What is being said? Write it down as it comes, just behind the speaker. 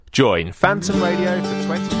Join Phantom Radio for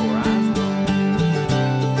 24 hours.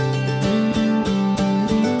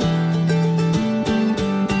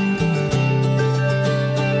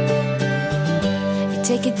 You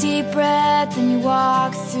take a deep breath and you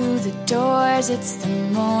walk through the doors. It's the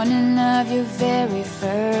morning of your very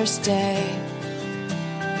first day.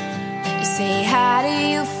 You say hi to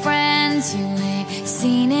your friends you ain't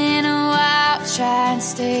seen in a while. Try and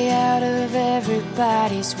stay out of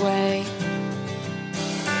everybody's way.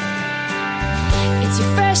 It's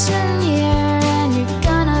your freshman year and you're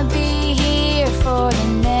gonna be here for the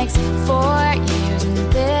next 4 years in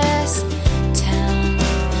this town.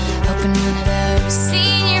 Hoping one of those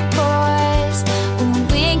senior boys will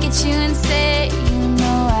wink at you and say, you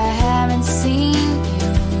know I haven't seen you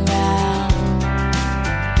around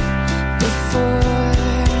before.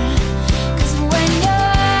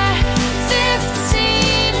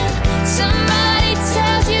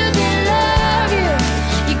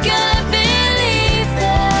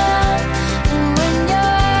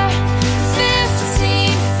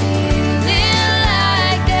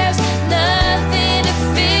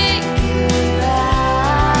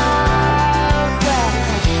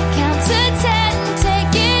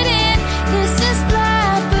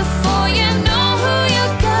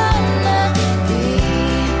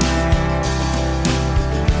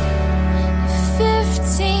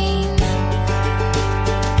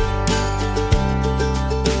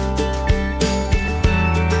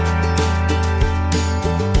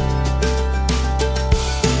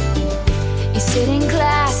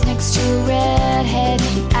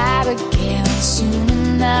 Soon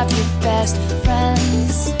enough, your best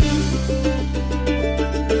friends.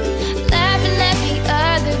 Laughing at the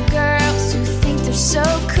other girls who think they're so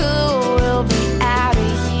cool. We'll be out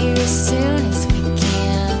of here as soon as we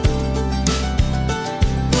can.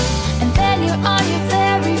 And then you're on your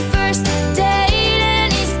very first date,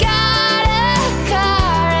 and he's got a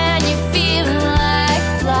car, and you're feeling like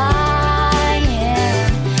flying.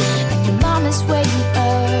 And your mom is waiting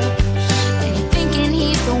up, and you're thinking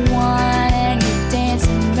he's the one.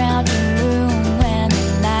 Around the room when the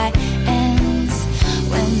night ends,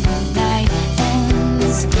 when the night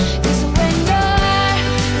ends. 'Cause when you're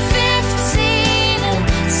 15 and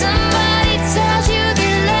somebody tells you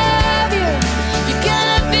they love you, you're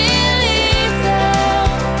gonna believe them.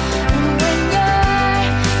 And when you're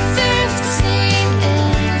 15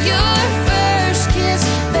 and your first kiss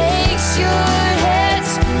makes your head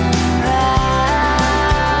spin round,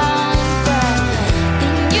 but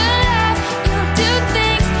in your life you'll do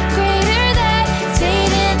things greater than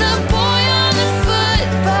dating the boy on the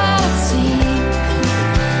football team.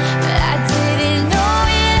 But I didn't know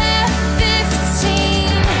it at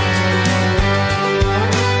 15.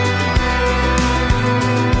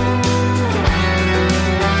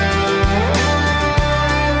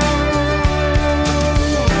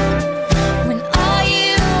 When all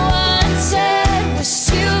you wanted was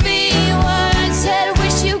to be wanted,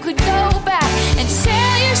 wish you could go back and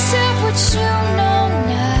tell yourself what you know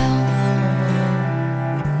now.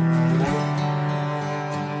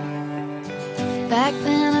 Back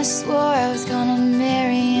then I swore I was gonna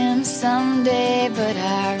marry him someday, but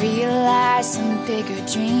I realized some bigger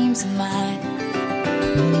dreams of mine.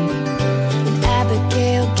 And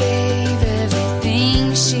Abigail gave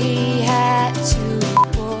everything she had to a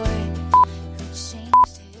boy who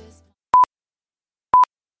changed his.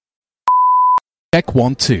 Check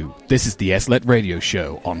 1, 2. This is the SLLET radio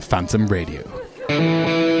show on Phantom Radio.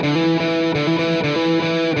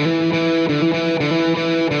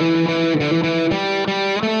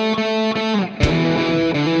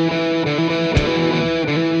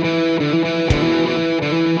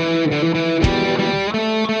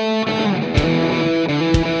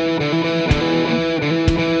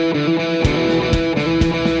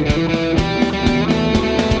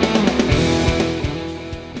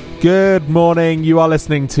 Good morning, you are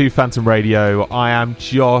listening to Phantom Radio. I am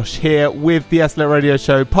Josh here with the SLLET radio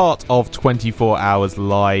show, part of 24 Hours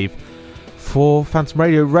Live for Phantom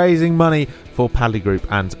Radio, raising money for Padley Group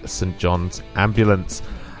and St John's Ambulance.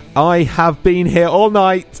 I have been here all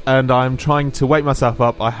night and I'm trying to wake myself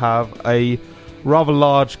up. I have a rather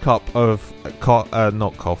large cup of,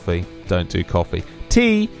 not coffee, don't do coffee.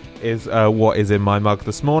 Tea is what is in my mug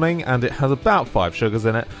this morning, and it has about 5 sugars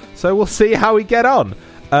in it, so we'll see how we get on.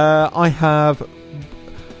 I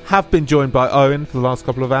have been joined by Owen for the last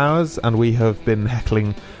couple of hours, and we have been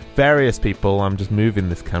heckling various people. I'm just moving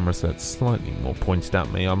this camera so it's slightly more pointed at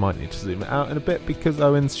me. I might need to zoom it out in a bit because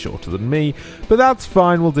Owen's shorter than me, but that's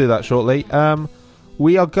fine, we'll do that shortly.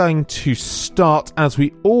 We are going to start, as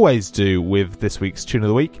we always do, with this week's Tune of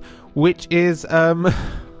the Week, which is,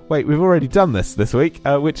 Wait, we've already done this week,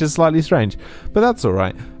 which is slightly strange, but that's all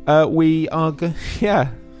right. We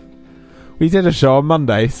did a show on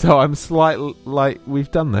Monday, so I'm slightly like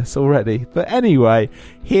we've done this already. But anyway,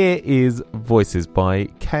 here is Voices by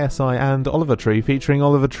KSI and Oliver Tree, featuring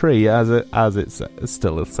Oliver Tree as it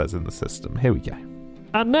still says in the system. Here we go.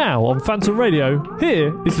 And now on Phantom Radio,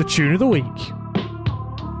 here is the tune of the week.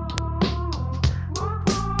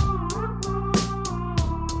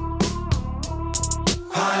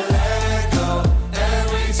 I let go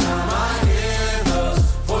every time I hear those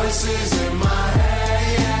voices in my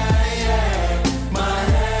head, my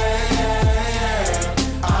head.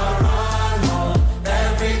 I run home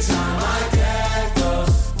every time I get those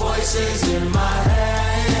voices in my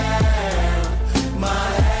head, my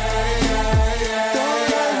head. Don't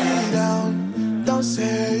let me down, don't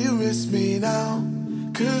say you miss me now,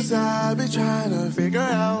 'cause I be trying to figure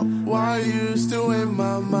out why you still in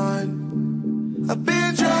my mind. I've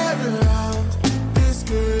been driving around this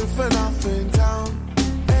good for nothing town.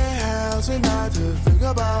 It helps me not to think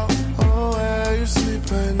about where you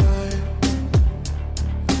sleep at night.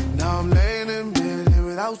 Now I'm laying in bed here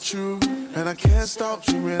without you, and I can't stop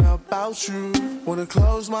dreaming about you. Wanna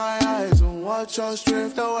close my eyes and watch us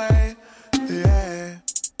drift away. Yeah.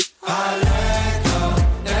 I let go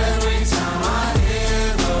every time I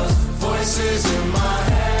hear those voices in my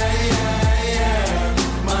head.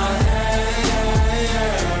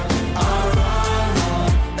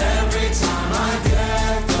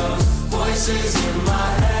 Voices in my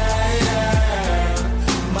head,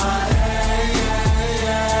 my head.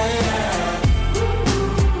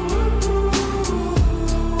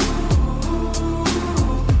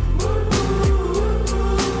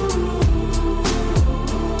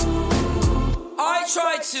 I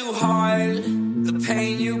try to hide the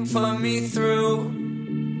pain you put me through.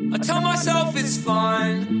 I tell myself it's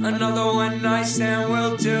fine, another one night stand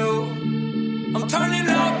will do. I'm turning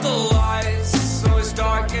out the lights so it's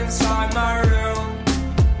dark inside my room,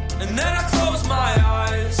 and then I close my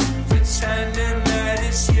eyes, pretending that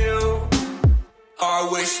it's you. I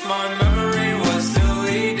wish my memory was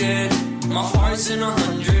deleted. My heart's in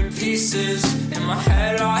 100 pieces. In my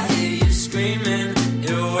head I hear you screaming.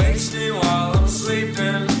 It wakes me while I'm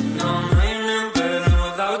sleeping. Now I'm laying in bed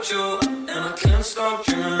without you, and I can't stop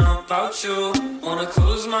dreaming about you. Wanna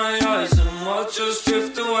close my eyes and watch us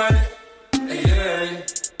drift away. Yeah.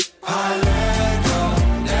 I let go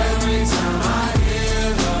every time I hear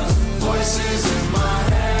those voices in my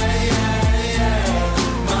head,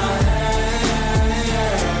 my head.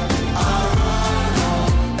 I run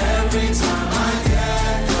home every time I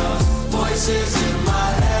get those voices in my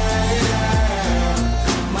head,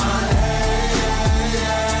 my head.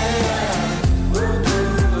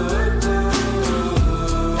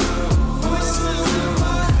 Voices in my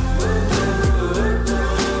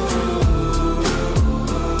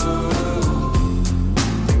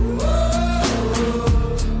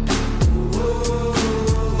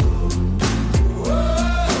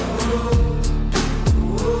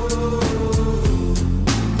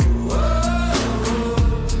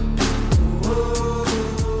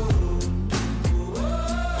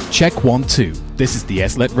Check 1 2. This is the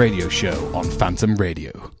SLLET Radio Show on Phantom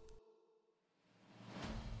Radio.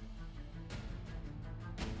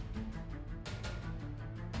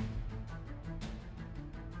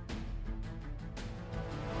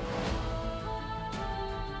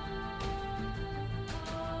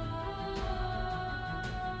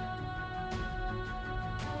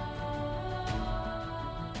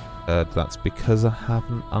 That's because I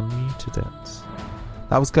haven't unmuted it.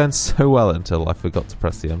 That was going so well until I forgot to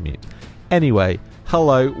press the unmute. Anyway,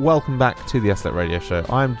 hello, welcome back to the SLLET Radio Show.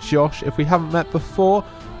 I'm Josh. If we haven't met before,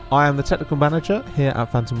 I am the technical manager here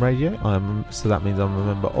at Phantom Radio. So that means I'm a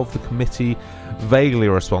member of the committee, vaguely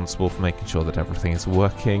responsible for making sure that everything is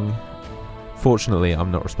working. Fortunately,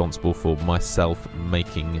 I'm not responsible for myself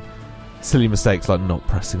making silly mistakes like not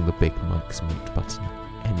pressing the big mic's mute button.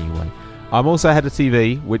 Anyway, I'm also head of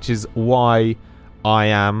TV, which is why I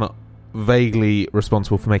am vaguely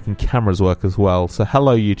responsible for making cameras work as well. So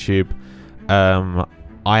hello YouTube. I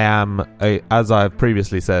am, as I've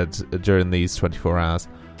previously said during these 24 hours,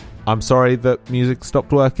 I'm sorry that music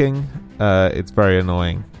stopped working. It's very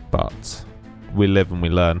annoying, but we live and we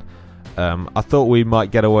learn. I thought we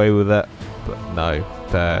might get away with it, but no,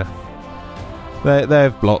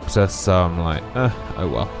 they've blocked us, so I'm like, oh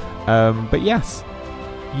well. But yes,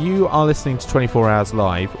 you are listening to 24 Hours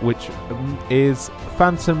Live, which is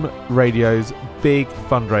Phantom Radio's big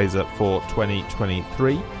fundraiser for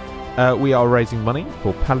 2023. We are raising money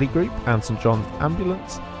for Padley Group and St John's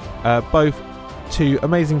Ambulance, both to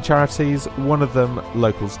amazing charities, one of them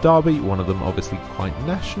Locals Derby, one of them obviously quite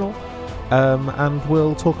national, and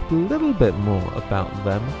we'll talk a little bit more about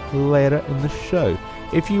them later in the show.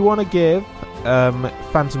 If you want to give,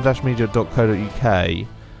 phantom-media.co.uk,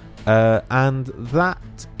 and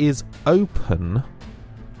that is open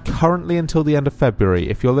currently until the end of February.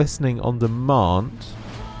 If you're listening on demand,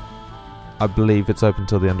 I believe it's open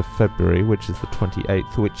till the end of February, which is the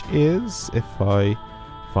 28th, which is, if I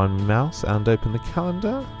find my mouse and open the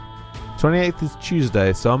calendar, 28th is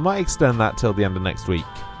Tuesday, so I might extend that till the end of next week,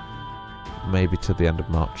 maybe to the end of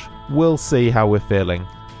March. We'll see how we're feeling.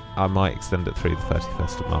 I might extend it through the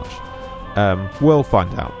 31st of March. We'll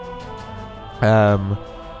find out.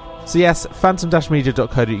 So yes,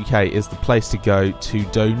 phantom-media.co.uk is the place to go to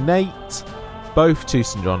donate, both to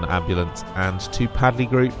St John Ambulance and to Padley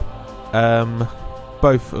Group,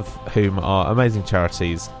 both of whom are amazing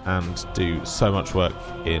charities and do so much work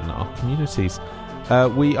in our communities.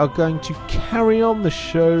 We are going to carry on the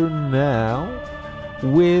show now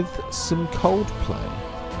with some Coldplay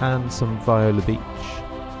and some Viola Beach,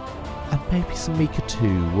 and maybe some Mika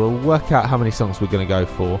too. We'll work out how many songs we're going to go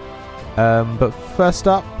for. But first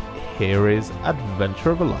up, here is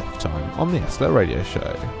Adventure of a Lifetime on the SLLET Radio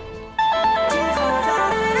Show.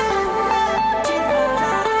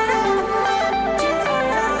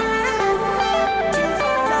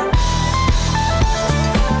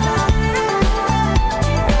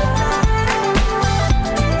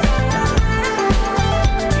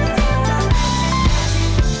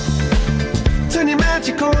 Turn your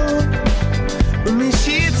magic on. With me,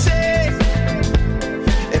 she'd say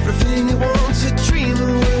everything you want to dream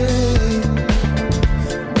away.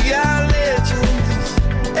 We are legends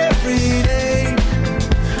every day.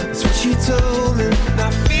 That's what she told me. I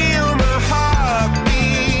feel my heart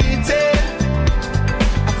beating.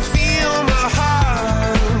 I feel my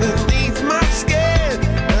heart beneath my skin.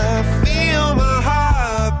 I feel my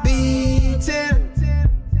heart beating.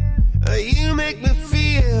 You make me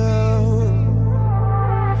feel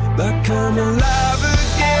like I'm alive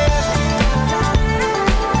again.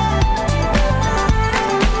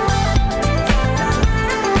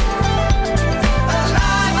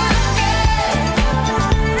 Alive again.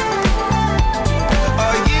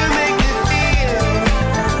 Oh, you make me feel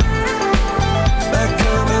like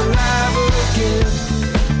I'm alive again.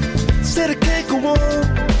 Said I can't go on,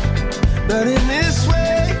 not in this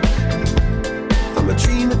way. I'm a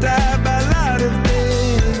dreamer, die by light of day.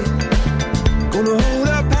 Gonna hold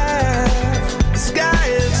up half the sky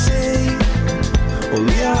and say,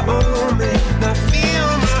 only I own me. And I feel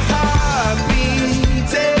my heart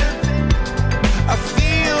beating. I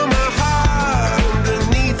feel my heart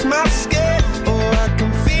underneath my skin. Oh, I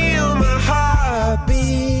can feel my heart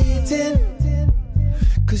beating.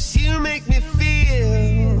 'Cause you make me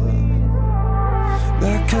feel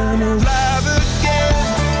like I'm alive again.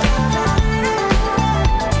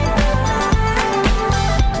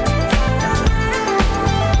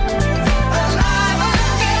 Alive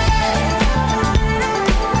again.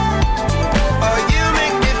 Oh, you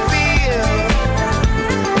make me feel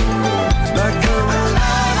like I'm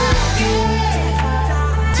alive again.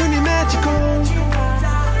 Turn your magic on,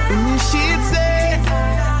 and you should say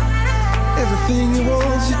everything you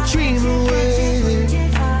want to dream away.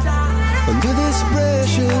 Under this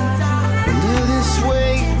pressure, under this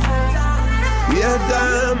weight, we are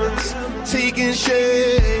diamonds taking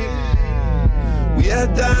shape. We are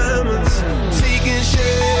diamonds taking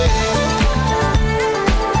shape.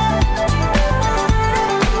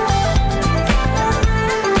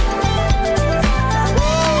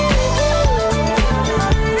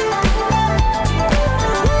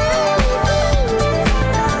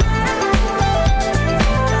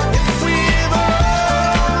 If we've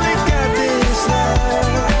only got this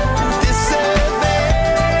love, this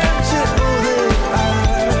adventure, oh,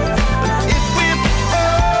 that if we've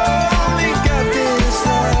only got this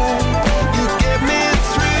love, you get me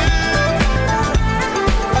through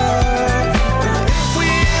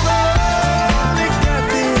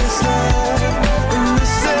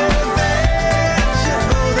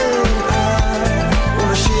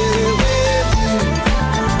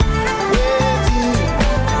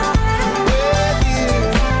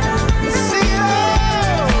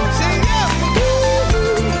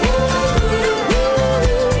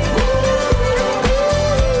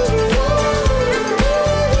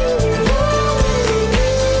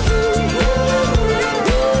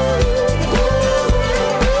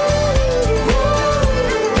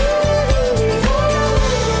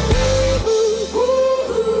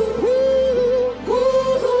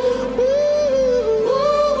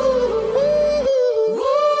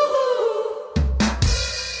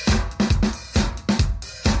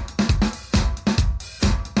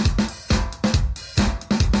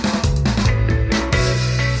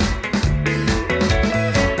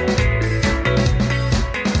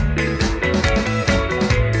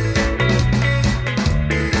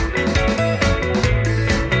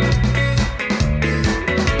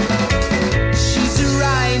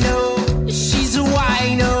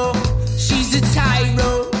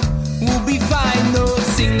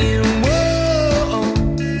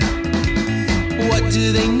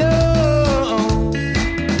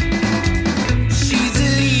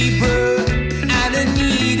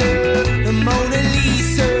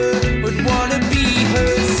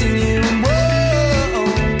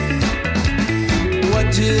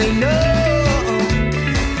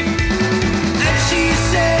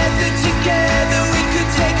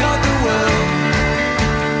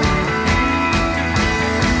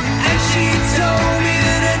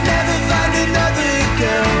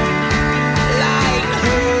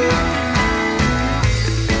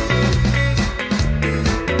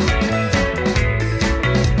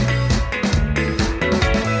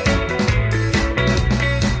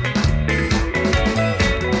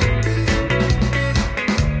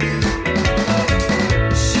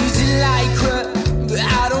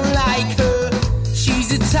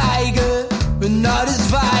not as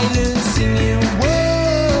violent, singing,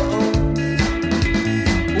 whoa,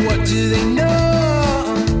 what do they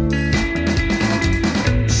know?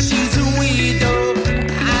 She's a weirdo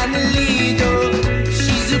and a leader,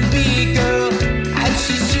 she's a big girl and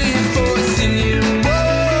she's cheering for singing,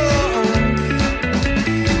 whoa,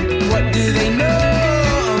 what do they know?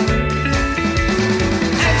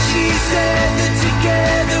 And she said that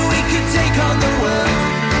together we could take on the world.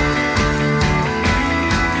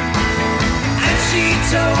 She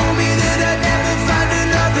told me that I'd never find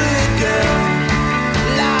another girl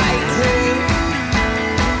like her.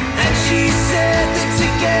 And she said that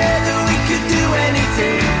together we could do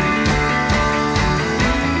anything.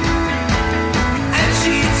 And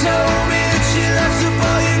she told me that she loves a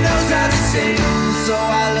boy who knows how to sing. So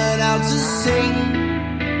I learned how to sing.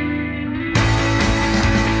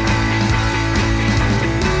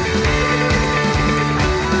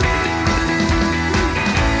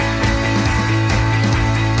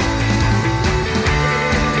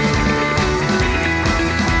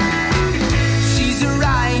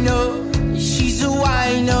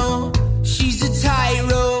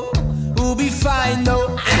 Fine though,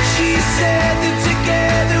 and she said that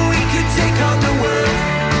together we could take on the world.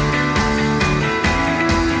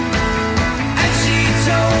 And she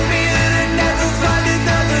told me that I'd never find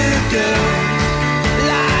another girl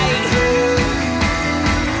like her.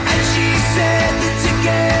 And she said that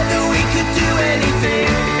together we could do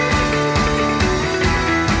anything.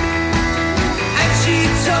 And she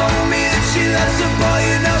told me that she loves a boy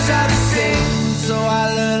who knows how to sing. So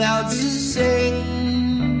I learned how to sing.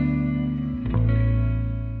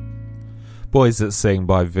 Boys That Sing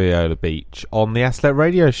by Viola Beach on the SLLET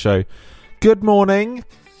Radio Show. Good morning.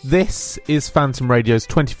 This is Phantom Radio's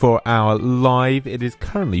 24-hour live. It is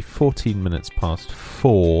currently 14 minutes past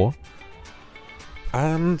 4.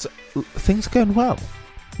 And things are going well.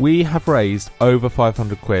 We have raised over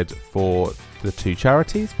 500 quid for the two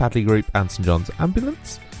charities, Padley Group and St John's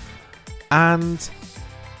Ambulance. And,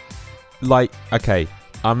 okay,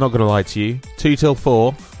 I'm not going to lie to you. 2 till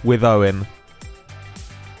 4 with Owen,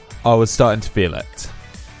 I was starting to feel it.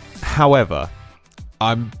 However,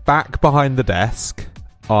 I'm back behind the desk.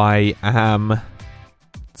 I am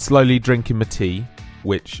slowly drinking my tea,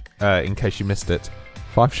 which, in case you missed it,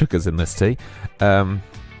 5 sugars in this tea.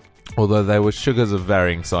 Although there were sugars of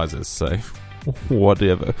varying sizes, so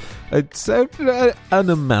whatever. It's an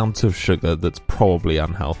amount of sugar that's probably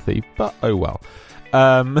unhealthy, but oh well.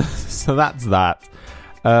 So that's that.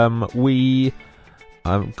 We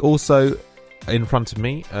also... in front of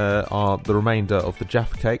me are the remainder of the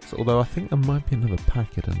Jaffa cakes, although I think there might be another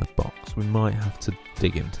packet in the box. We might have to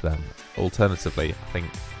dig into them. Alternatively, I think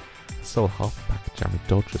there's still half a pack of Jammy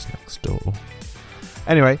Dodgers next door.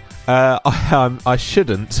 Anyway, I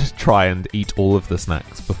shouldn't try and eat all of the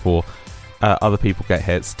snacks before other people get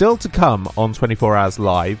here. Still to come on 24 Hours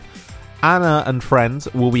Live, Anna and friends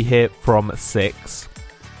will be here from 6.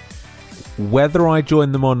 Whether I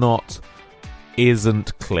join them or not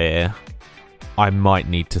isn't clear. I might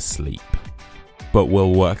need to sleep, but we'll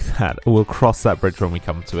we'll cross that bridge when we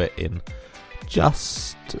come to it in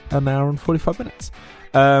just an hour and 45 minutes.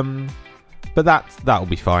 But that'll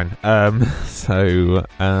be fine. So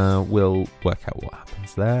we'll work out what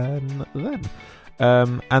happens then.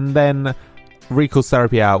 And then Recall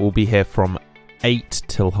Therapy Hour will be here from 8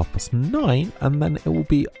 till 9:30, and then it will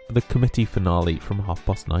be the committee finale from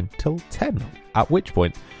 9:30 till 10. At which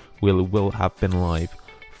point we'll have been live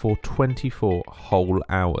for 24 whole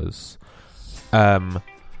hours.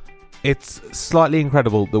 It's slightly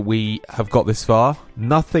incredible that we have got this far.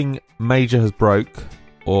 Nothing major has broke,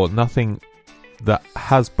 or nothing that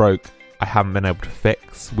has broke I haven't been able to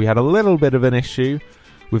fix. We had a little bit of an issue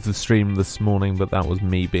with the stream this morning, but that was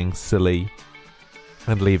me being silly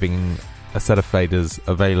and leaving a set of faders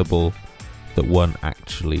available that weren't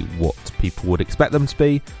actually what people would expect them to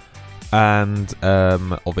be. And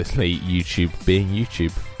obviously YouTube being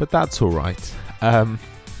YouTube, but that's alright.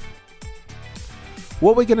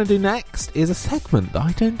 What we're going to do next is a segment that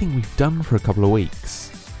I don't think we've done for a couple of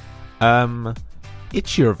weeks.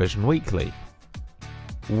 It's Eurovision Weekly.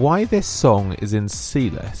 Why this song is in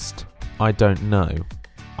C-list, I don't know.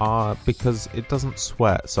 Because it doesn't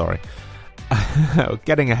swear. Sorry.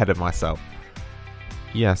 Getting ahead of myself.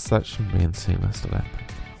 Yes, that shouldn't be in C-list, I don't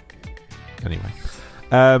think. Anyway.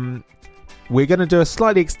 We're going to do a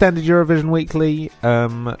slightly extended Eurovision Weekly,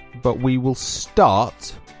 but we will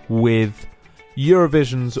start with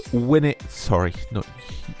Eurovision's winning... Sorry, not...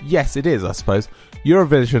 Yes, it is, I suppose.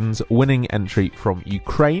 Eurovision's winning entry from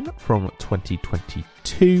Ukraine from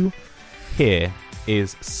 2022. Here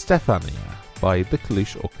is Stefania by the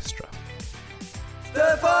Kalush Orchestra.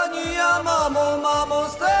 Стефанія, мамо, мамо,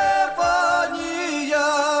 Стефанія,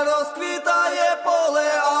 розквітає поле,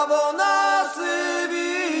 а вона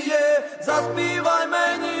сивіє. Заспівай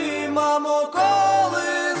мені, мамо,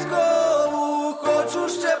 колискову, хочу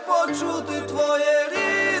ще почути твоє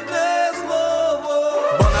рідне слово.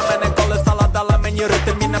 Вона мене колесала, дала мені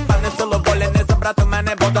ритм і напевне силу волі не забрати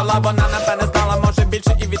мене, бо дала вона напевне знала, може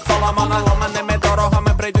більше і від Соломона. Ломаними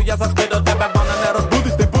дорогами прийду я завжди до тебе, вона не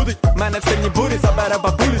розбудить, не будить мене в сильній бурі, забере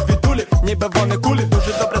бабулі звідулі, ніби вони кулі.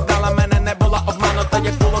 Дуже добре знала мене, не була обманута,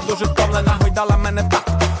 як було дуже втомлена, гойдала мене так.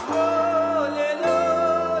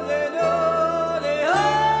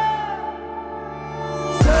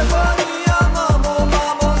 Стефанія, мамо,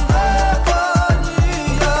 мамо,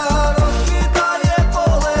 Стефанія, розквітає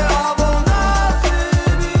поле, а вона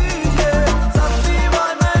сивіє.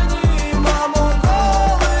 Заспівай мені, мамо,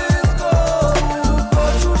 колискову,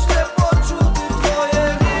 хочу ще почути твоє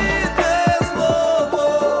рідне слово.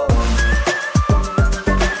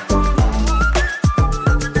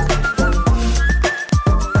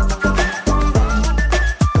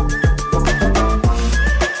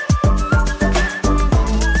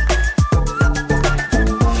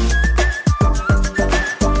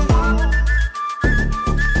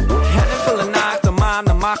 Я не пеленах, дома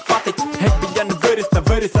на мах хватить. Якби я не виріс, та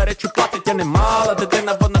виріс, а речу платить. Я не мала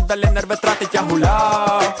дитина, вона далі нерви тратить. Я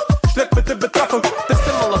гуляв, шлях би тебе трафив. Ти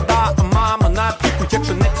все молода, а мама на піку.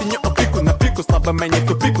 Якщо не ціню опіку, на піку, слава мені в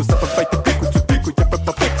ту піку. Запивайте піку, цю піку, я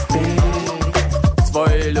пипа пік.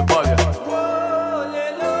 Своєю любов'ю.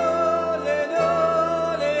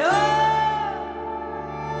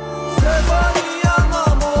 Стефанія,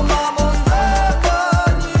 мамо, мамо,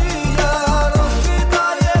 Стефанія,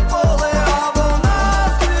 розквітає поле, а вона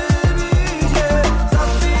сивіє.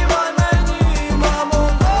 Заспівай мені, мамо,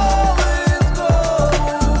 колискову,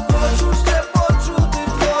 хочу ще почути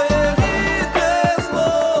твоє рідне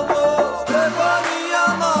слово. Стефанія,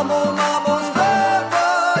 мамо, мамо,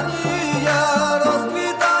 Стефанія,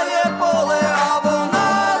 розквітає поле, а вона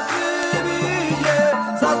сивіє.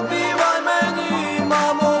 Заспівай мені,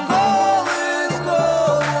 мамо, колискову,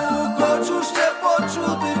 хочу ще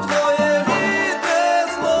почути твоє рідне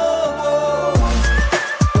слово.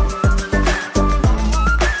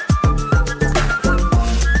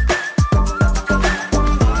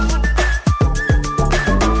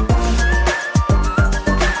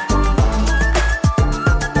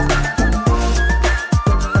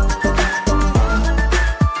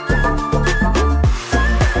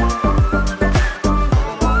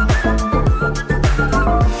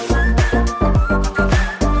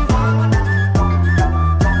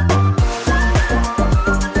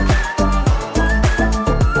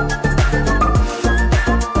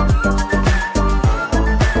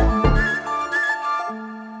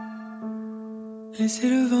 Et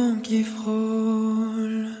c'est le vent qui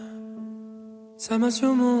frôle sa main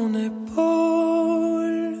sur mon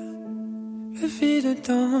épaule, le vide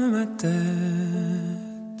dans ma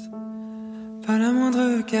tête, pas la moindre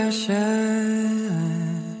cachette.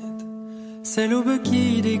 C'est l'aube qui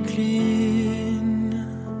décline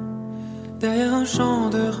derrière un champ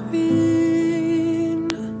de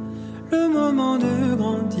ruines, le moment de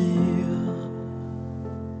grandir,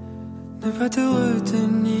 ne pas te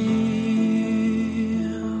retenir.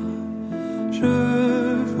 Je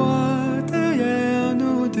vois derrière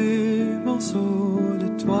nous des morceaux de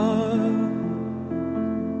toi,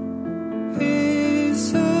 et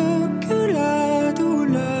ce que la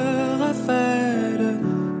douleur a fait de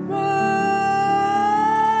moi.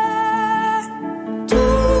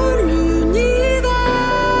 Tout l'univers,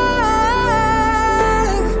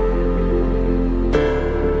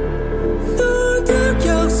 nos deux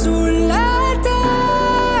cœurs sous la terre,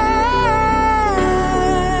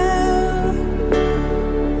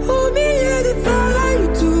 au milieu des feuilles où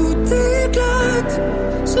tout éclate,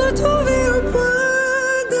 se trouver un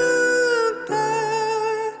point d'impact.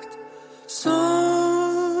 Sans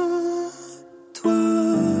toi,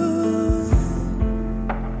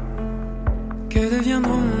 que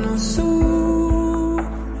deviendront nos souffles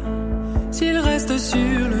s'ils restent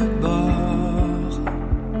sur le bord?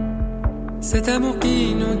 Cet amour qui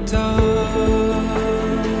nous tord.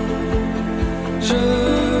 Je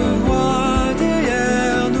vois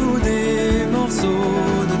derrière nous des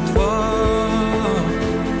morceaux de toi,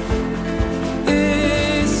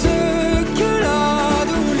 et ce que la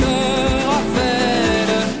douleur a fait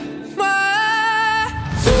de moi.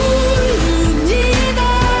 Tout l'univers,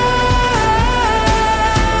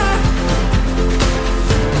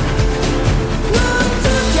 nos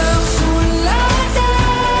deux cœurs sous la terre,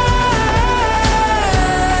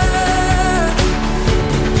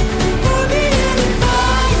 au milieu des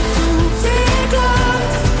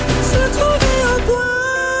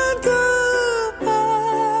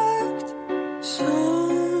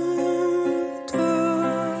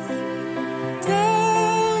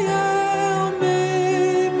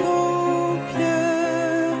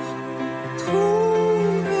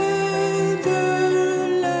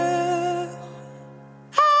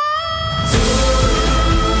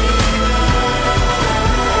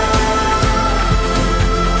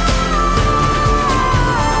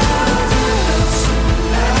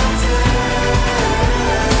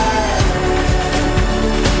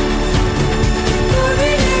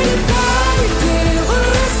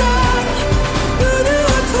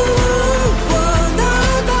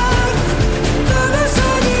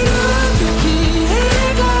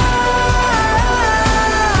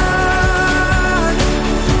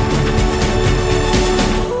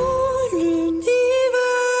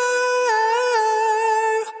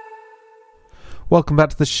Welcome back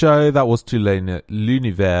to the show. That was Tu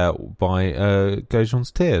l'Univers by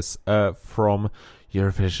Gojons Tears from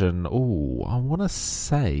Eurovision. Oh, I want to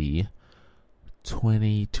say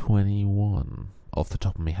 2021 off the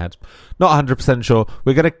top of my head. Not 100% sure.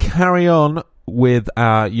 We're going to carry on with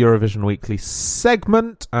our Eurovision Weekly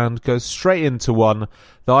segment and go straight into one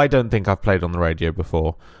that I don't think I've played on the radio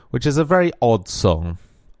before, which is a very odd song.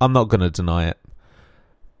 I'm not going to deny it.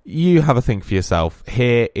 You have a think for yourself.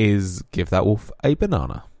 Here is Give That Wolf a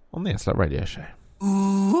Banana on the SLLET Radio Show.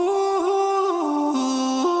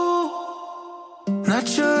 Not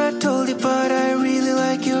sure I told you, but I really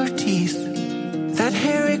like your teeth. That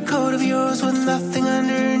hairy coat of yours with nothing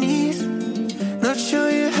underneath. Not sure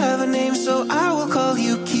you have a name, so I will call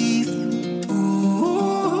you Keith.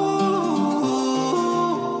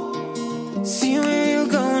 See where you're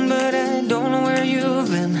going, but I don't know where you've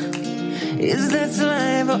been. Is that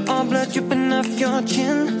saliva or blood dripping off your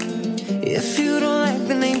chin? If you don't like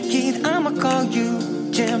the name Keith, I'ma call you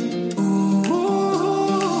Jim.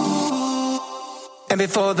 And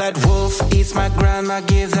before that wolf eats my grandma,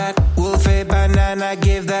 give that wolf a banana,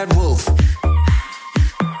 give that wolf.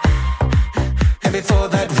 And before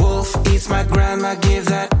that wolf eats my grandma, give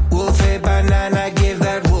that wolf a banana, give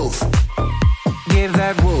that wolf. Give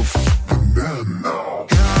that wolf. Banana.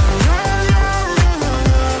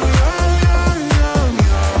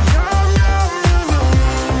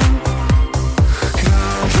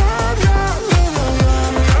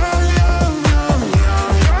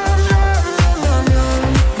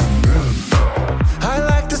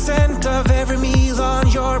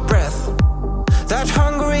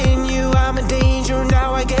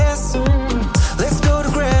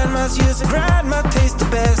 Use a grandma taste the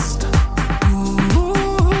best.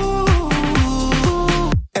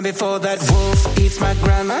 And before that wolf eats my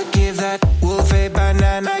grandma, give that wolf a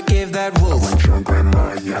banana, give that wolf. I want your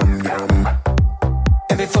grandma, yum yum.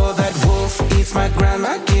 And before that wolf eats my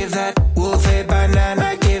grandma, give that wolf a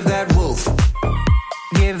banana, give that wolf.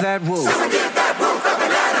 Give that wolf. Someone give that wolf a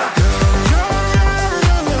banana.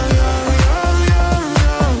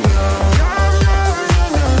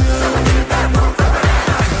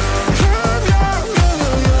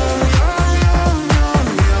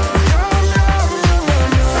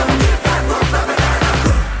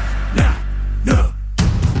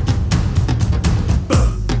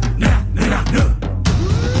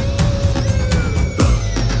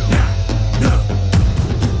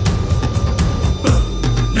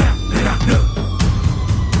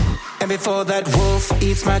 Before that wolf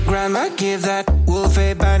eats my grandma, give that wolf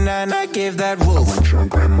a banana, give that wolf. I want your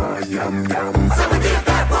grandma, yum yum. Someone give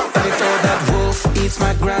that wolf a banana. Before that wolf eats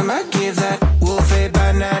my grandma, give that wolf a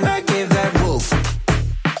banana, give that wolf.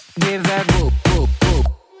 Give that wolf, wolf, wolf.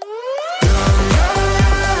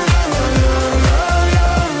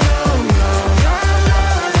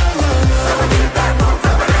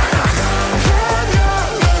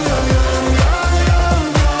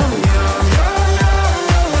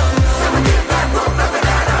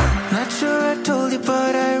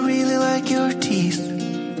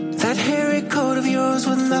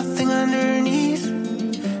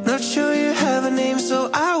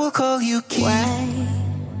 Why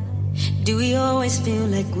do we always feel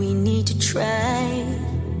like we need to try?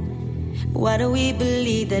 Why do we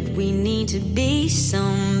believe that we need to be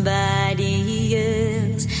somebody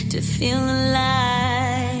else to feel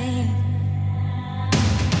alive?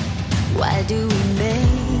 Why do we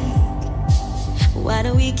why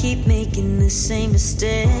do we keep making the same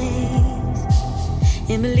mistakes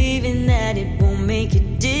and believing that it won't make a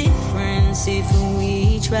difference if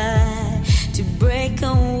we try to break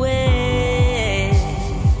away?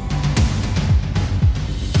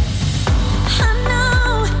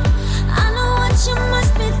 I know what you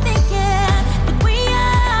must be thinking, that we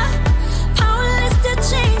are powerless to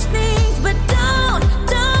change things, but don't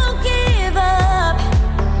give up,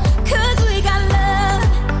 'cause we got love,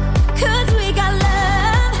 'cause we got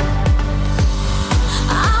love.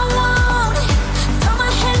 I won't throw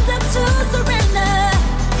my hands up to surrender,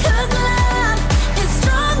 'cause love is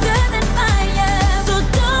stronger.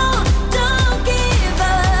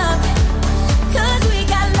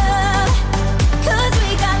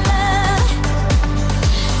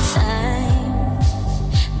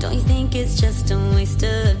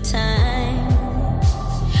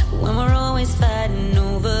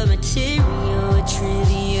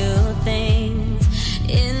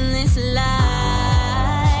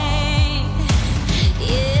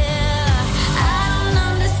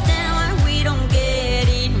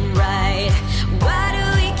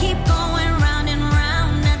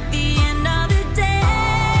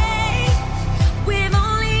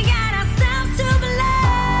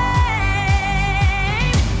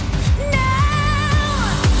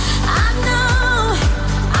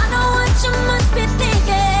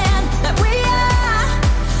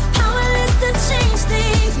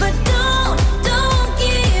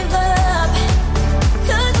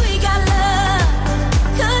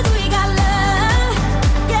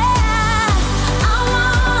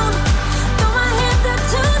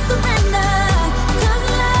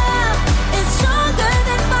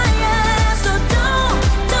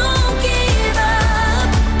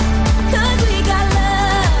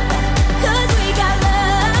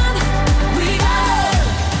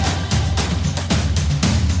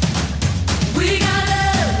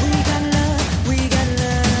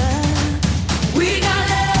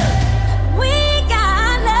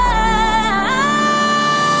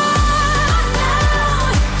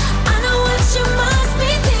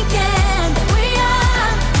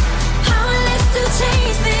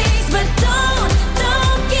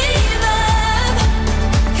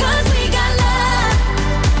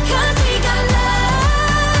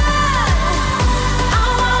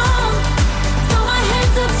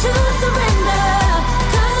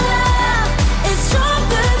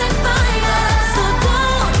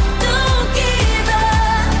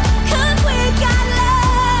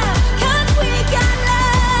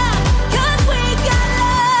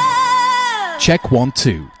 Check 1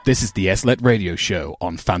 2. This is the SLLET radio show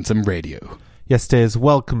on Phantom Radio. Yes, dears,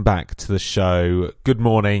 welcome back to the show. Good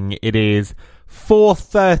morning. It is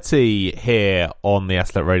 4:30 here on the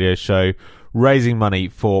SLLET radio show, raising money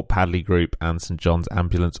for Padley Group and St John's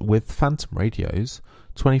Ambulance with Phantom Radio's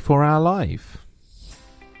 24-hour live.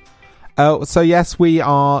 So yes, we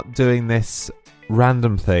are doing this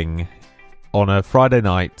random thing on a Friday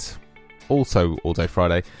night, also all day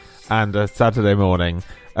Friday, and a Saturday morning,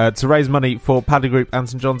 to raise money for Padley Group and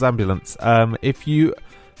St John's Ambulance.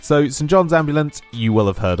 So St John's Ambulance you will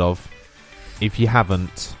have heard of. If you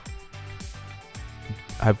haven't,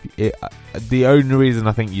 the only reason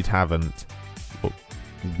I think you'd haven't,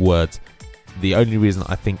 the only reason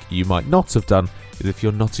I think you might not have done is if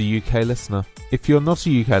you're not a UK listener. If you're not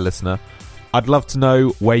a UK listener, I'd love to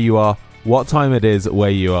know where you are, what time it is where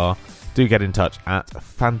you are. Do get in touch at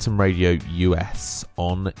Phantom Radio US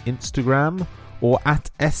on Instagram or at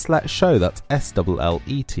SLLET Show, that's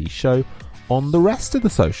SLLET Show, on the rest of the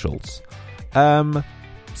socials.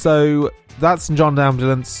 So that's St John's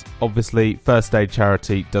Ambulance, obviously first aid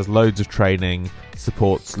charity, does loads of training,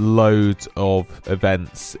 supports loads of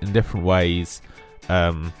events in different ways,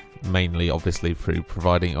 mainly obviously through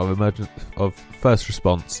providing of first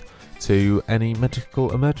response to any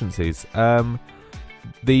medical emergencies.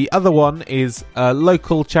 The other one is a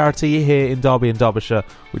local charity here in Derby and Derbyshire,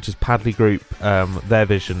 which is Padley Group. Their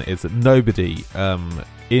vision is that nobody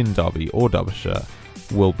in Derby or Derbyshire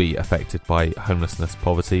will be affected by homelessness,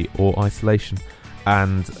 poverty or isolation,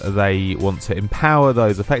 and they want to empower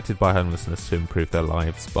those affected by homelessness to improve their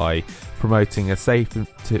lives by providing a safe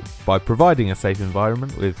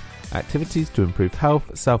environment with activities to improve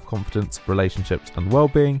health, self-confidence, relationships and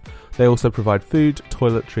well-being. They also provide food,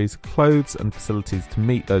 toiletries, clothes and facilities to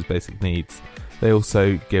meet those basic needs. They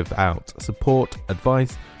also give out support,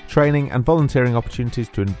 advice, training and volunteering opportunities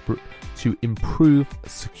to improve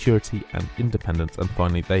security and independence. And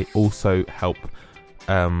finally, they also help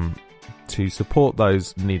to support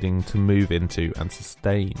those needing to move into and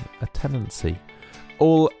sustain a tenancy.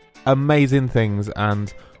 All amazing things,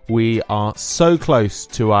 and we are so close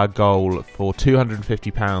to our goal for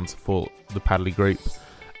 £250 for the Padley Group.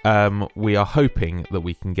 We are hoping that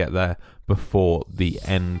we can get there before the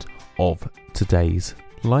end of today's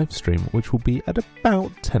live stream, which will be at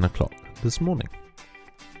about 10 o'clock this morning.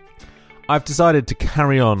 I've decided to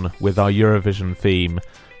carry on with our Eurovision theme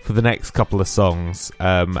for the next couple of songs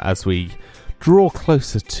as we draw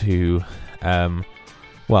closer to...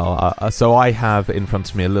 so I have in front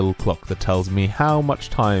of me a little clock that tells me how much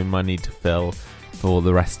time I need to fill for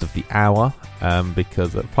the rest of the hour,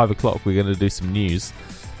 because at 5 o'clock we're going to do some news.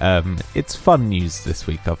 It's fun news this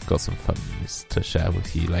week. I've got some fun news to share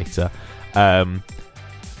with you later.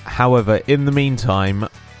 However, in the meantime,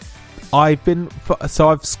 I've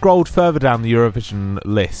scrolled further down the Eurovision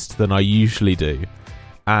list than I usually do,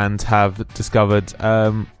 and have discovered,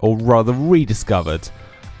 or rather rediscovered,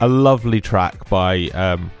 a lovely track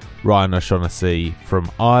by Ryan O'Shaughnessy from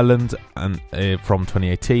Ireland and from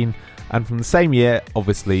 2018, and from the same year,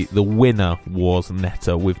 obviously, the winner was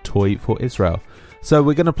Netta with Toy for Israel. So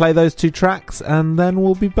we're going to play those two tracks, and then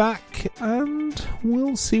we'll be back, and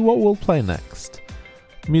we'll see what we'll play next.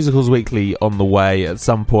 Musicals Weekly on the way at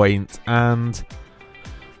some point, and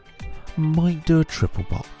might do a triple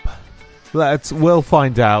bop. We'll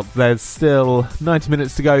find out. There's still 90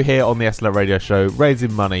 minutes to go here on the SLLET Radio Show,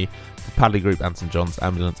 raising money for Padley Group and St John's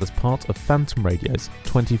Ambulance as part of Phantom Radio's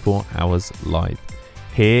 24 Hours Live.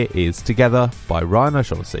 Here is Together by Ryan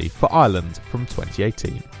O'Shaughnessy for Ireland from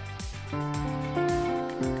 2018.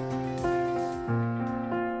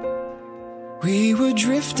 We were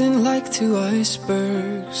drifting like two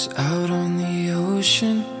icebergs out on the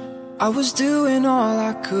ocean. I was doing all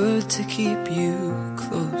I could to keep you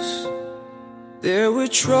close. There were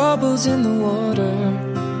troubles in the water.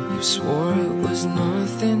 You swore it was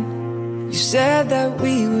nothing. You said that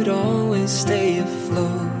we would always stay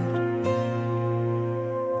afloat.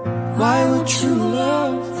 Why would true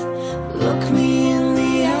love look me in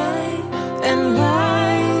the eye and lie?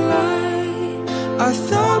 I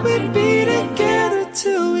thought we'd be together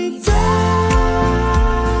till we die.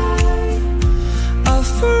 I'll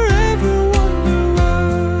forever wonder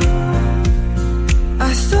why.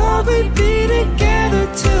 I thought we'd be together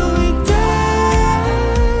till we die.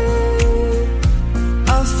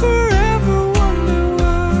 I'll forever wonder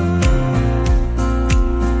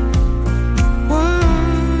why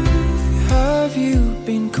have you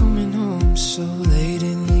been coming home so late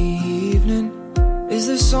in the evening? Is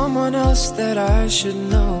there someone else that I should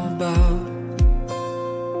know about?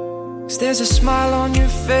 'Cause there's a smile on your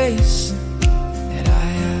face that I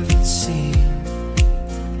haven't seen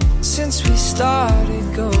since we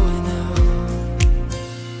started going out.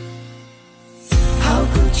 How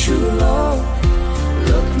could true love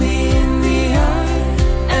look me in the eye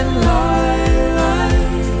and lie?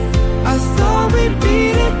 I thought we'd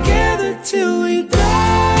be together till we died.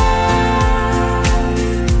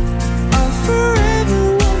 I'll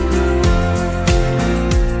forever wonder why.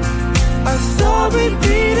 I thought we'd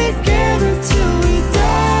be together till we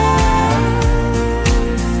died.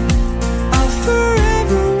 I'll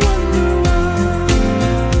forever wonder why.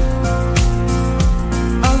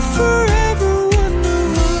 I'll forever wonder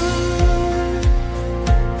why.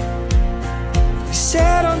 We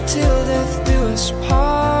said until death do us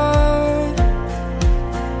part,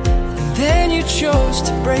 and then you chose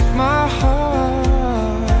to break my heart.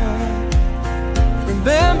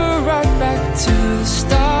 Remember right back to the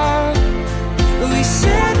start, we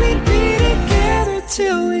said we'd be together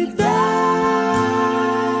till we die.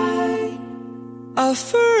 I'll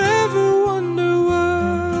forever wonder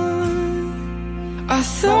why. I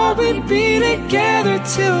thought we'd be together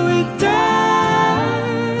till we die.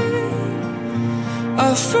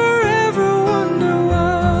 I'll forever wonder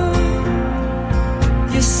why.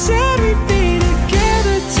 You said we'd be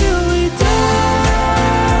together till we die.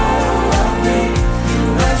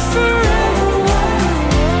 I forever wonder why.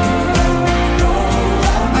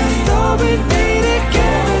 I thought we'd be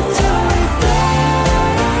together till we die.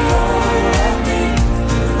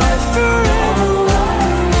 I forever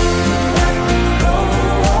wonder.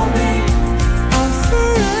 I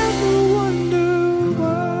forever wonder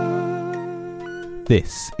why.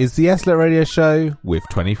 This is the SLLET Radio Show with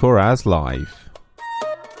 24 Hours Live.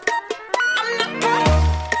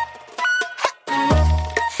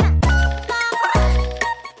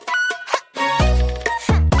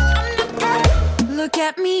 Look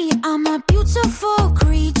at me, I'm a beautiful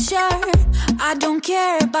creature. I don't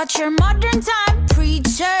care about your modern time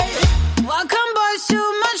preacher. Welcome boys,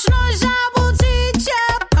 too much noise, I will teach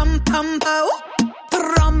ya. Pum pum po,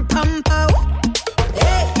 pum pum po.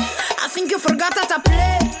 Hey, I think you forgot that I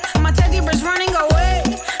play. My teddy bear's running away.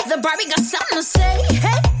 The Barbie got something to say.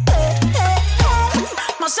 Hey, hey, hey, hey.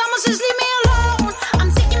 My summer says leave me alone.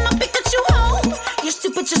 I'm taking my Pikachu home. You're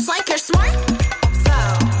stupid just like you're smart.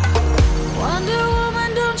 Wonder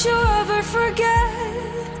Woman, don't you ever forget.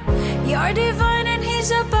 You're divine and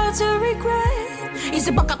he's about to regret. He's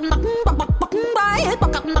a buck up, knock, buck, buck, buck, buy,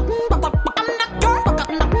 buck up, knock, buck, buck, buck, I'm not your, buck up,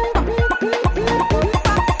 knock, buck, buck, buck,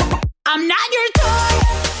 I'm not your toy,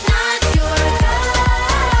 not your toy.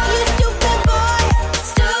 You stupid boy,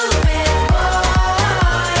 stupid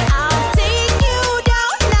boy. I'll take you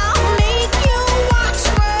down now, make you watch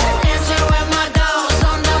me dancing with my dolls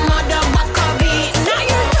on the motherfucker beat. Not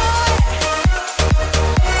your toy.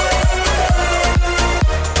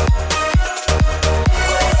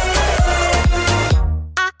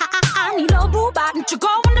 I need a boo bad, don't you go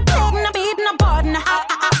on the pig, no beat, no button.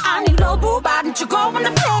 I need a boo bad, don't you go on the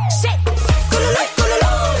pig, shit. Kululu,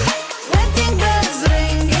 wedding bells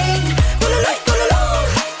ringing. Kululu,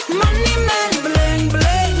 money man bling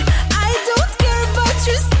bling. I don't care about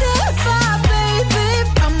your stuff, baby.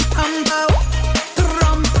 Pum pum pow,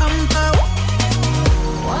 pum pum pow.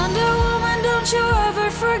 Wonder Woman, don't you ever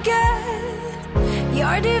forget.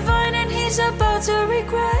 You're divine and he's about to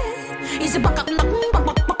regret. He's a buck up, knock, buck,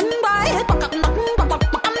 buck, buck, buy, buck up, knock, buck,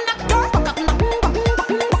 buck, buck, I'm not your, buck up, knock, buck, buck,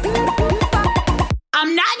 buck,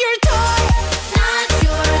 I'm not your toy, not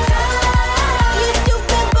your toy. You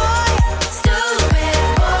stupid boy, stupid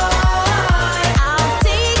boy. I'll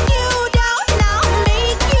take you down now,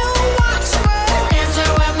 make you watch me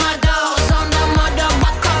dancing with my dolls on the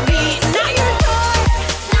motherfucker beat. Not your toy,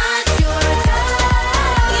 not your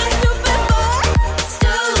toy. You stupid boy,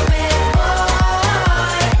 stupid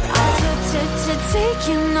boy. I'll take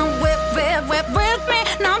you now, whip with me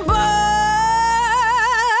now, boy.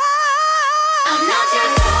 I'm not your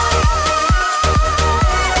toy.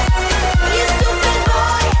 You stupid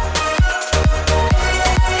boy.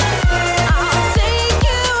 I'll take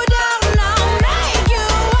you down now, make you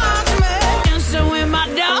watch me dancing with my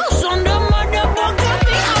dolls on the motherfucker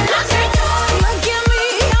beat. I'm not your toy. Look at me,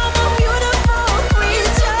 I'm a beautiful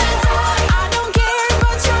creature. I don't care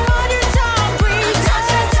about your modern time preacher.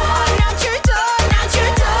 Not your toy, not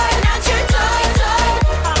your toy, not your toy, toy.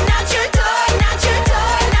 I'm not your toy, not your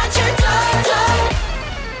toy, not your toy, toy.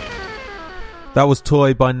 That was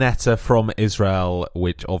Toy by Netta from Israel,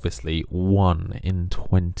 which obviously won in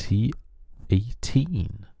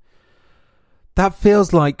 2018. That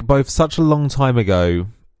feels like both such a long time ago.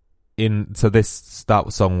 That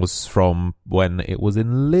song was from when it was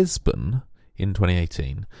in Lisbon in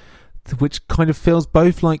 2018, which kind of feels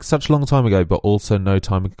both like such a long time ago, but also no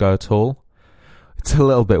time ago at all. It's a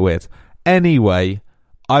little bit weird. Anyway,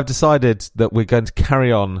 I've decided that we're going to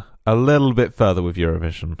carry on a little bit further with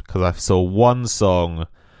Eurovision because I saw one song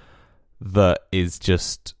that is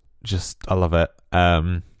just I love it.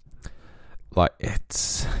 Like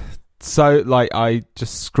it's so like I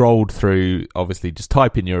just scrolled through, obviously just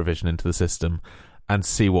type in Eurovision into the system and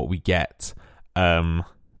see what we get.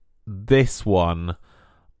 This one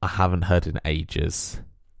I haven't heard in ages.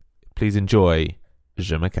 Please enjoy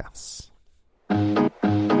Je me casse.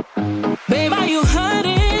 Babe, are you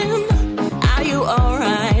hurting? Are you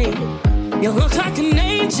alright? You look like an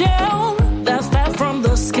angel that fell from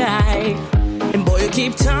the sky. And boy, you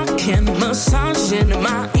keep talking, massaging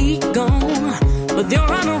my ego, but you're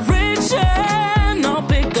on a rich no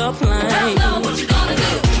pickup line. Hell no, what you gonna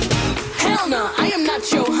do? Hell no, I am not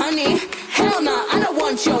your honey. Hell no, I don't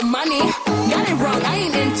want your money. Got it wrong, I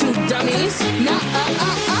ain't into dummies. Nah,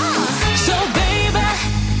 So baby,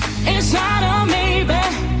 it's not a maybe.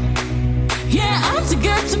 Yeah, I'm too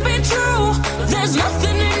good to be true. There's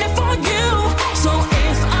nothing in it for you. So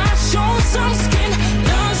if I show some skin,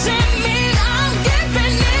 doesn't mean I'm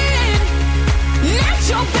giving in. Not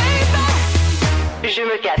your baby. Je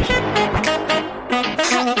me casse.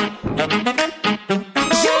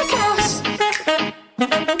 Je me casse.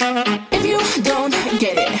 If you don't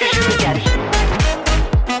get it, je me casse.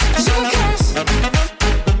 Je me casse.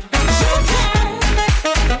 Je me casse.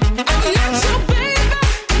 I'm not your baby.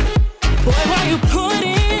 Boy, why you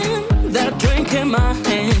putting that drink in my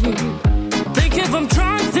hand? Think if I'm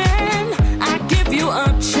drunk, then I give you a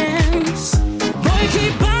chance. Boy, you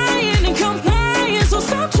keep buying and complying, so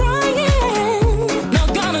stop trying.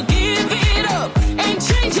 Not gonna give it up, ain't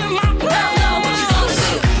changing my plan. Hell no, what you gonna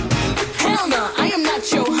do? Hell no, I am not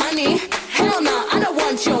your honey. Hell no, I don't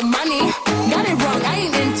want your money. Got it wrong, I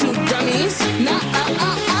ain't into dummies. Nah,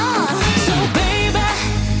 So baby,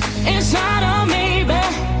 it's not a maybe.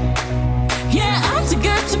 Yeah, I'm too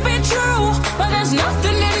good to be true, but there's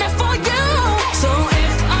nothing in it for you. So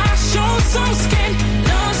if I show some skin,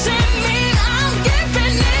 doesn't mean I'm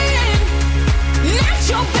giving in. Not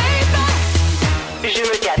your baby. Je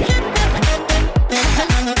me casse.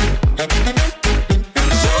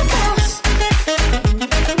 Je me casse.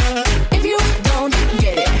 If you don't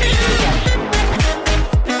get it, je me casse.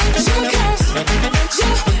 Je me casse.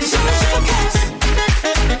 Je me casse.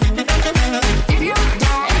 If you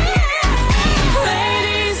don't.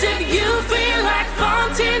 Ladies, if you feel like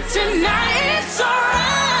fronting tonight, it's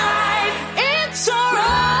alright. It's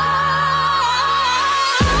alright.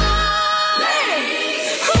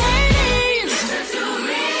 Ladies, listen to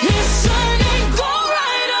me. Listen and go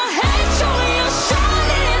right ahead, show your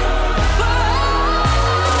shining.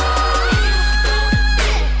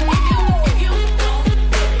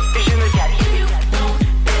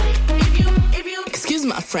 Excuse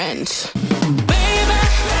my French. Baby,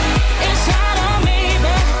 it's not a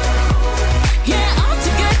maybe. Yeah, I'm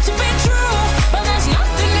too good to be true, but there's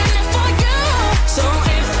nothing in it for you. So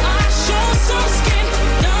if I show some skin,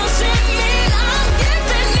 doesn't mean I'm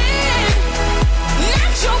giving in.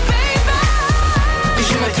 Not your baby.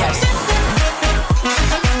 Je me casse.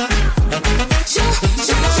 Je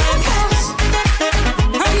me casse.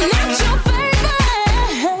 I'm not your baby.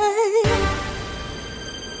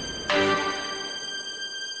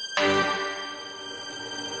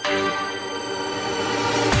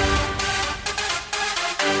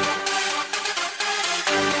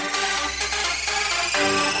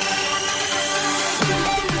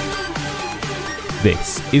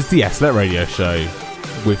 This is the SLLET Radio Show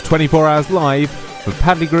with 24 Hours Live for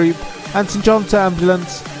Padley Group and St John's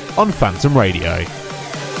Ambulance on Phantom Radio.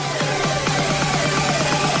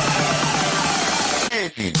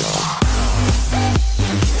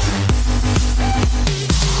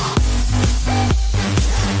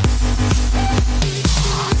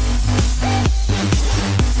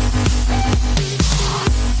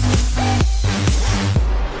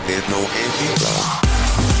 There's no antidote.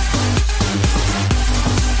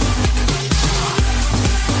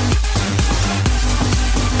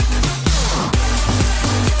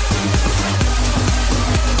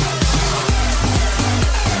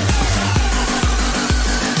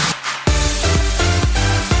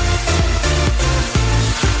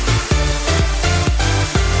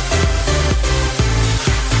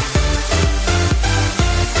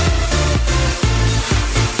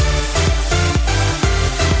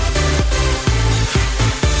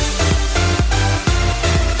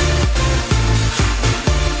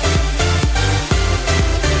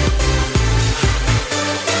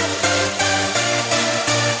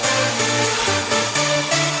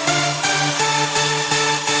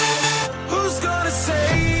 Who's gonna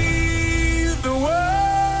save the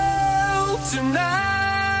world tonight?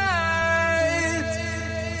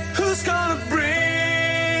 just gonna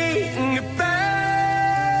bring it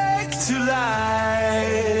back to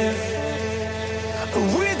life.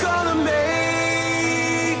 We're gonna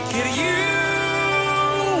make it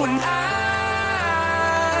you and I.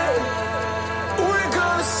 We're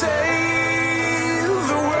gonna save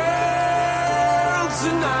the world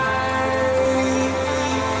tonight.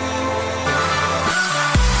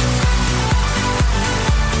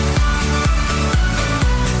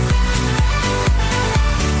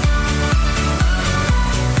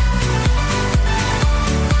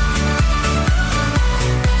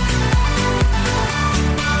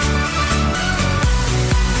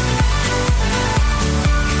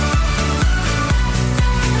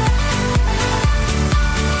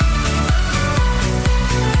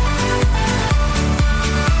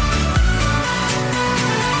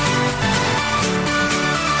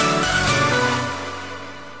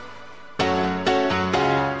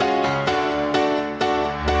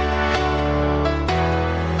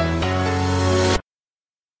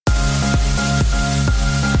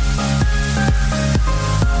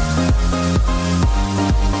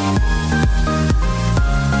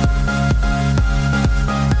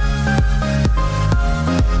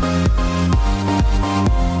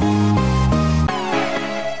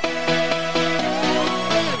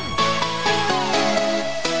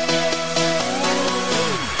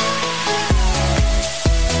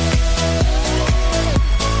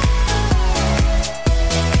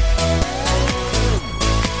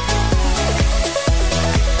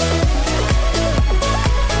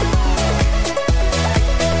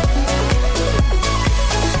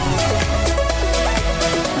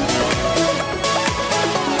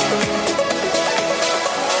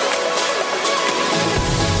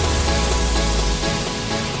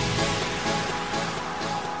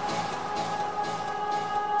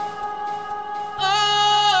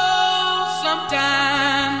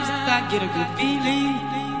 Get a good feeling,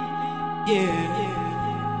 yeah.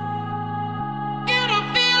 Get a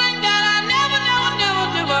feeling that I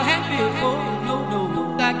never had before. No.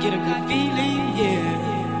 I get a good feeling,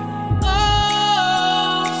 yeah.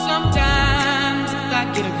 Oh, sometimes I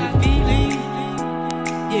get a good feeling,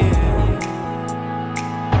 yeah.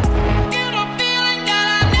 Get a feeling that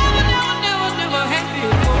I never had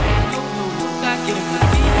before. No. I get a good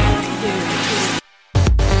feeling, yeah.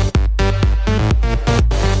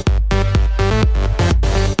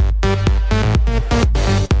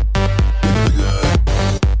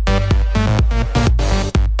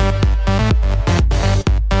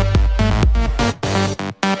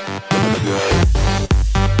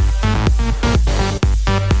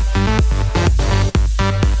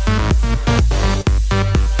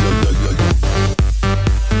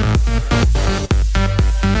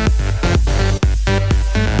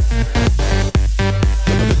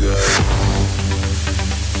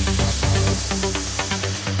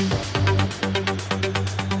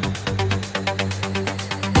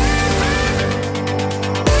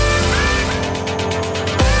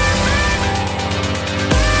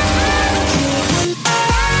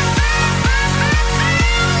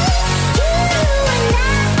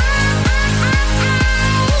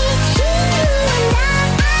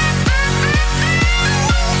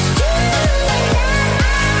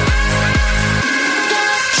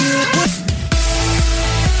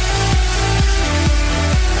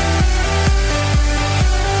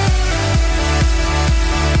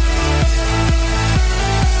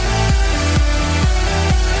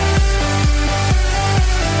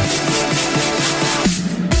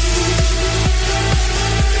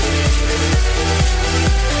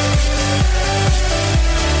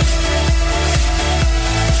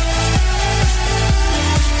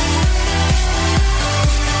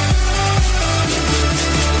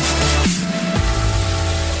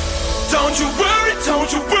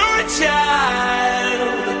 Don't you worry,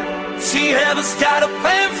 child. See, heaven's got a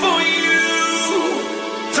plan for you.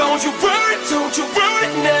 Don't you worry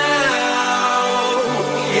now.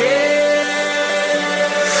 Yeah.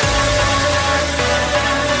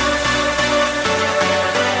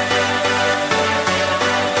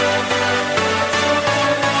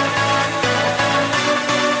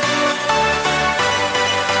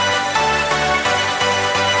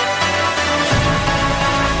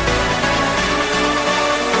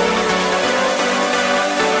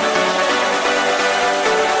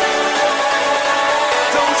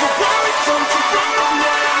 Don't you worry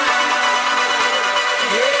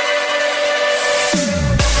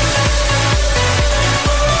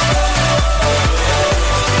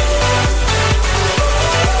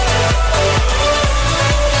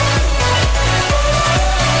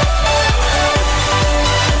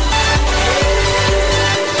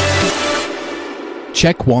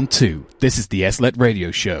Check 1 2. This is the SLLET radio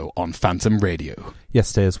show on Phantom Radio.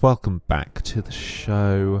 Yes, dears, welcome back to the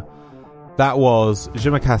show. That was Je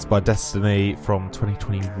me casse by Destiny from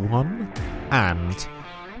 2021 and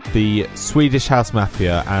the Swedish House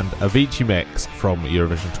Mafia and Avicii mix from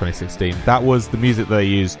Eurovision 2016. That was the music they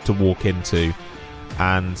used to walk into,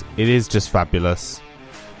 and it is just fabulous.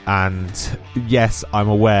 And yes, I'm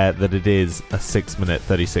aware that it is a 6-minute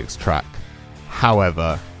 36 track.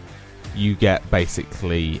 However, you get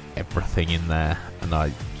basically everything in there, and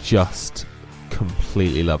I just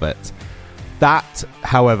completely love it. That,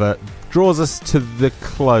 however, draws us to the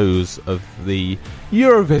close of the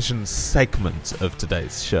Eurovision segment of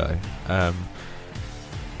today's show.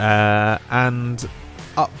 And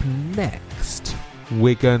up next,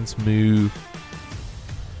 we're going to move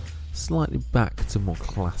slightly back to more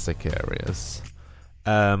classic areas.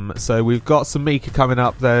 So we've got some Mika coming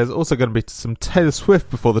up. There's also going to be some Taylor Swift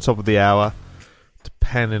before the top of the hour,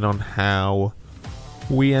 depending on how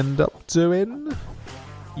we end up doing.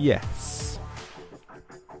 Yes.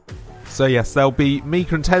 So yes, there'll be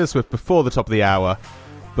Mika and Taylor Swift before the top of the hour.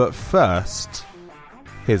 But first,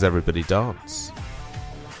 here's Everybody Dance.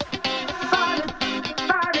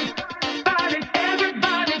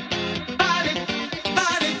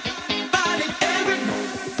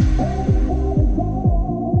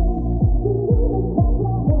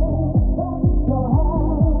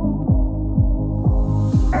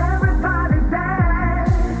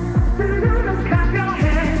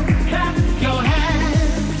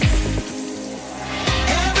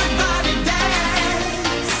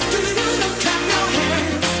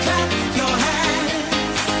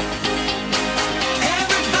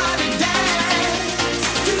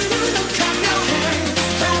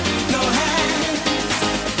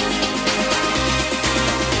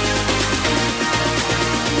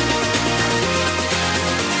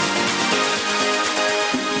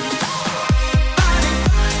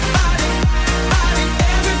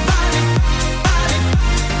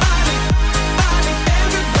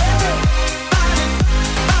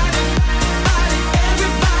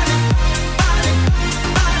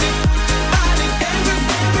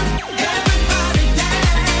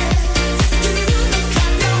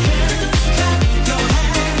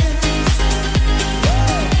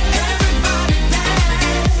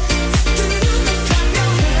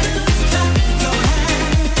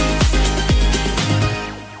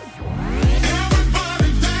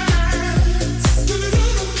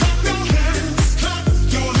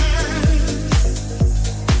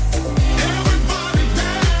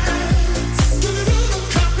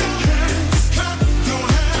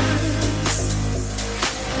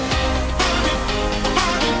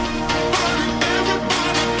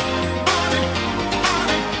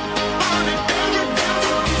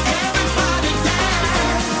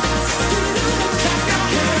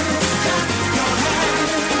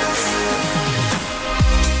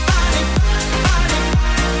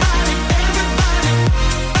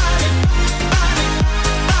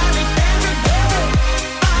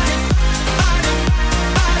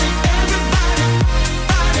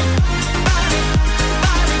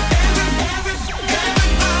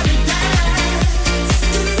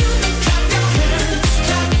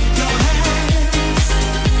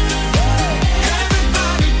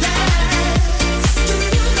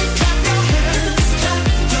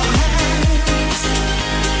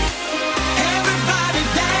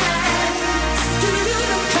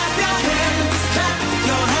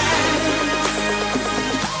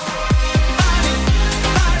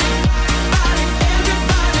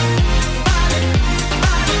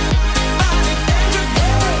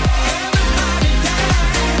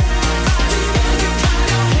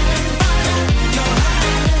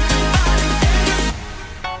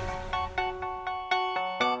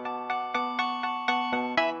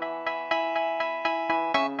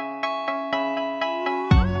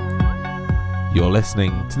 You're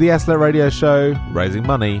listening to the SLLET radio show, raising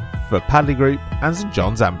money for Padley Group and St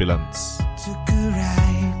John's Ambulance. Took a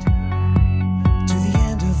ride to the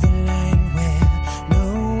end of the line where no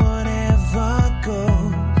one ever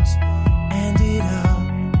goes. Ended up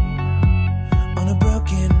on a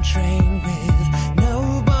broken train with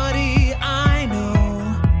nobody I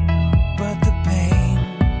know, but the pain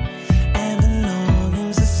and the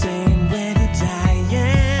longing's the same when you're dying.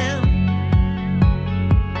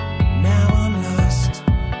 Now I'm lost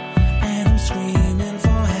and I'm screaming for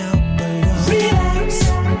help alone.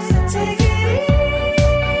 Relax, take it.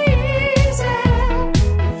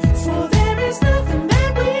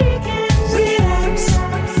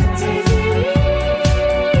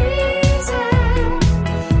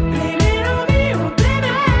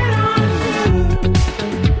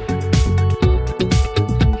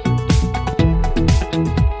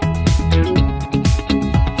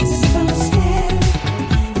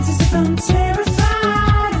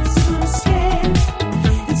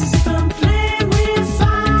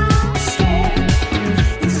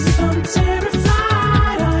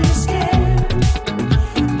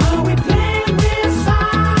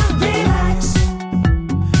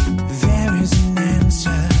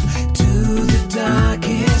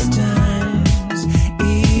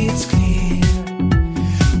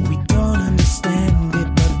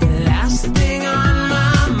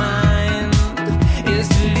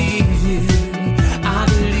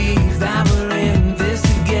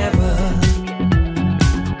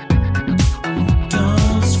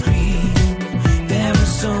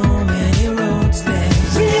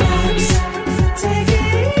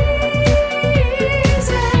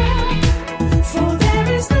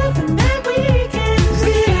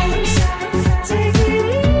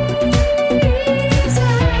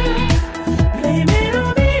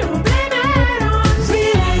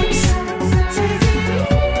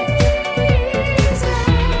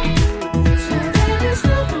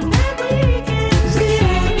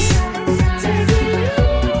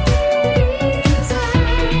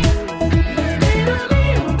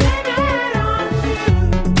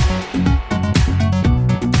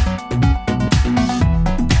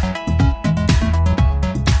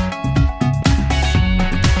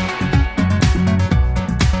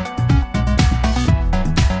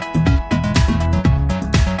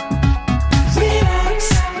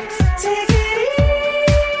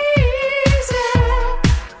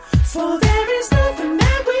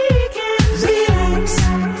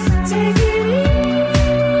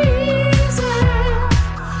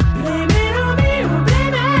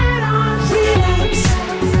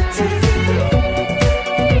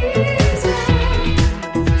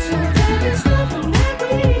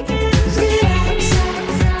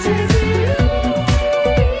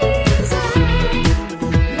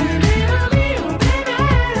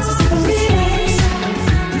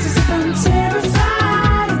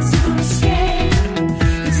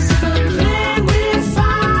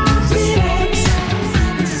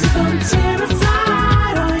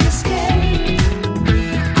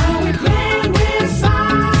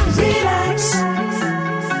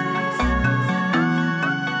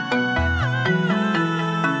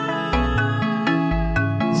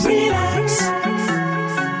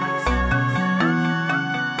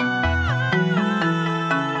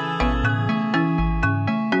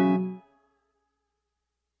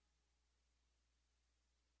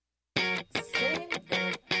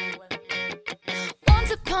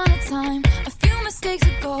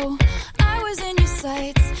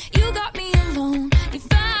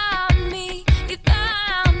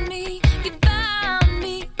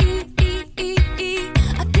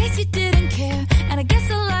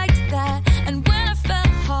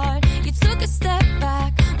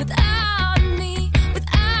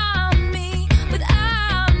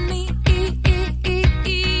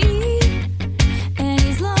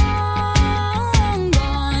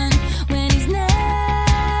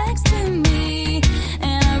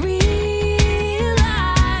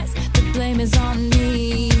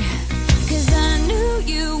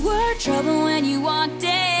 trouble when you walked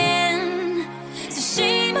in. So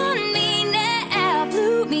shame on me now.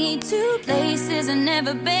 Flew me to places I've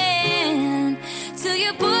never been. Till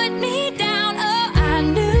you put me down. Oh, I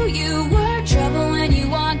knew you were trouble when you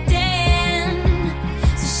walked in.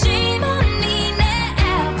 So shame on me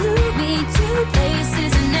now. Flew me to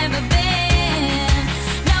places I've never been.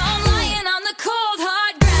 Now I'm lying on the cold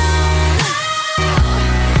hard ground.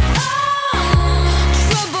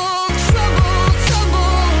 Trouble, trouble, trouble.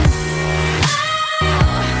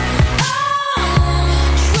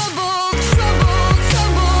 Trouble,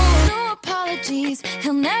 trouble. No apologies,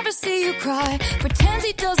 he'll never see you cry. Pretends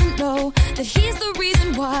he doesn't know that he's the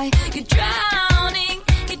reason why you're drowning,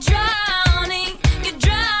 you're drowning, you're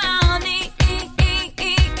drowning.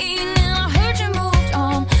 Now I heard you moved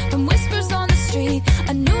on from whispers on the street.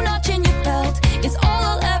 A new notch in your belt is all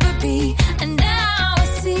I'll ever be. And now I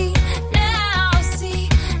see, now I see,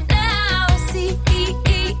 now I see.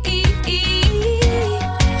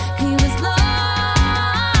 He was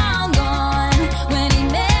long gone when he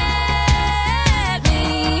met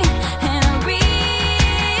me, and I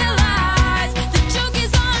realized the joke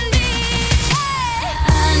is on me. I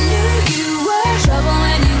knew you were trouble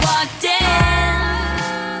when you walked in.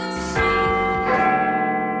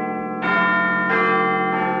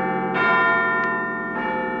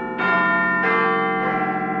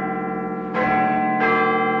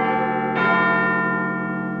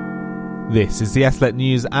 This is the SLLET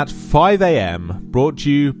News at 5 a.m, brought to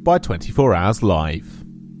you by 24 Hours Live.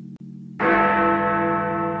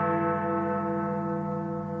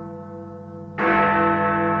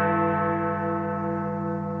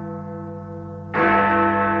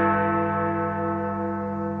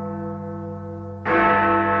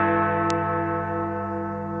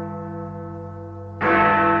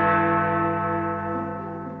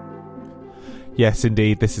 Yes,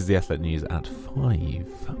 indeed, this is the SLLET News at 5.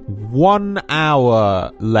 1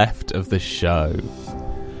 hour left of the show.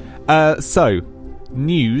 So,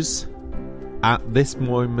 news at this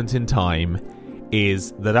moment in time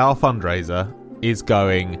is that our fundraiser is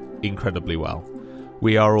going incredibly well.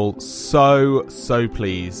 We are all so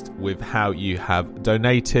pleased with how you have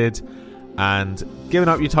donated and given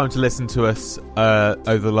up your time to listen to us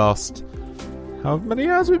over the last... How many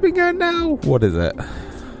hours we've been going now? What is it?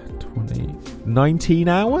 19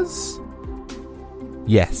 hours?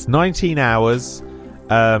 Yes, 19 hours.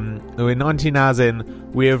 We're 19 hours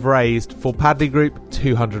in. We have raised for Padley Group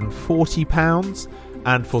 £240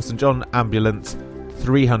 and for St John Ambulance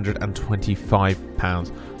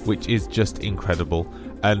 £325, which is just incredible.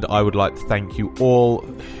 And I would like to thank you all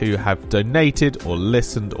who have donated or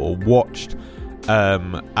listened or watched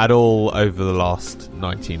at all over the last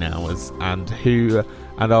 19 hours, and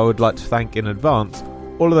I would like to thank in advance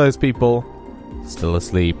all of those people still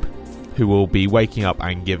asleep who will be waking up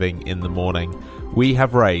and giving in the morning. We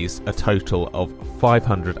have raised a total of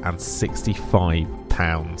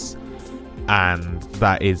 £565, and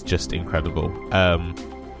that is just incredible.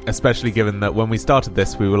 Especially given that when we started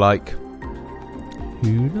this, we were like,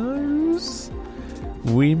 who knows?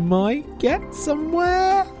 We might get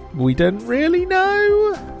somewhere. We don't really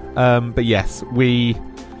know. But yes, we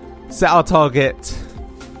set our target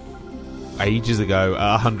ages ago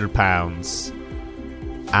at £100,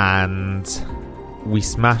 and we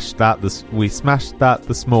smashed that this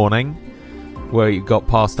morning, where it got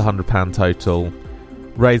past £100 total,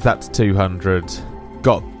 raised that to 200,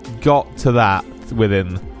 got to that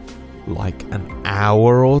within like an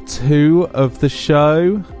hour or two of the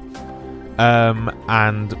show,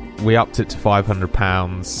 and we upped it to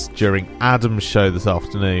 £500 during Adam's show this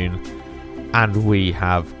afternoon, and we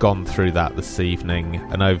have gone through that this evening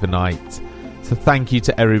and overnight. So thank you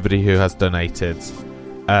to everybody who has donated.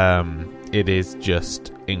 It is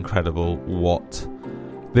just incredible what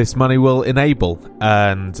this money will enable,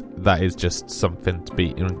 and that is just something to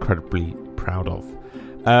be incredibly proud of.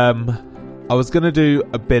 I was going to do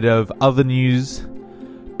a bit of other news,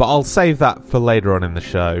 but I'll save that for later on in the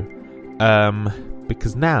show,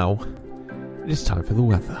 because now it is time for the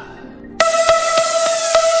weather.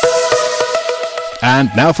 And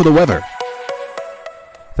now for the weather.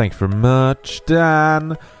 Thank you very much,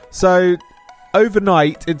 Dan. So,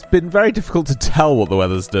 overnight, it's been very difficult to tell what the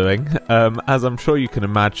weather's doing, as I'm sure you can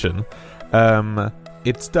imagine.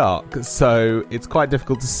 It's dark, so it's quite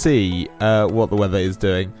difficult to see what the weather is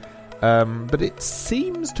doing. But it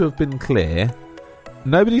seems to have been clear.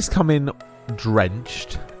 Nobody's come in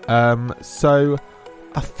drenched. So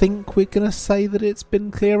I think we're going to say that it's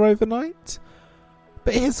been clear overnight.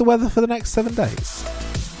 But here's the weather for the next 7 days.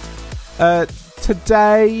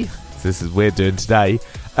 Today, this is weird doing today.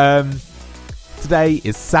 Today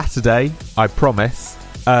is Saturday, I promise.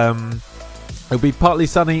 It'll be partly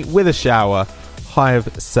sunny with a shower, high of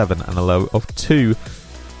 7 and a low of 2.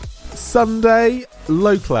 Sunday,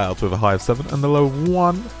 low clouds with a high of 7 and a low of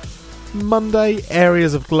 1. Monday,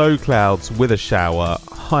 areas of low clouds with a shower,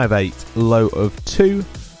 high of 8, low of 2.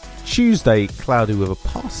 Tuesday, cloudy with a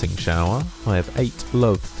passing shower, high of 8,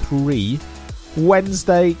 low of 3.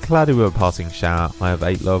 Wednesday, cloudy with a passing shower, high of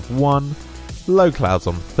 8, low of 1. Low clouds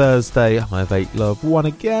on Thursday, high of 8, low of 1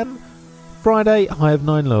 again. Friday, high of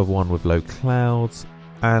 9, low of 1 with low clouds.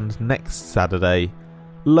 And next Saturday,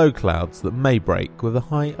 low clouds that may break with a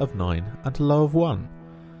high of 9 and a low of 1.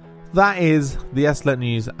 That is the SLLET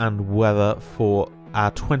news and weather for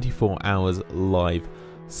our 24 hours live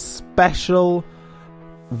special.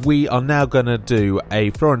 We are now going to do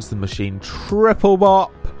a Florence the Machine triple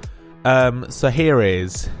bop. So here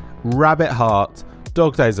is Rabbit Heart,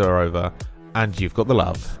 Dog Days Are Over, and You've Got the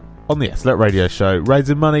Love on the SLLET Radio Show,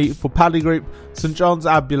 raising money for Padley Group, St John's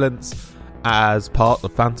Ambulance, as part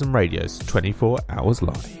of Phantom Radio's 24 Hours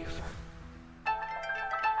Live.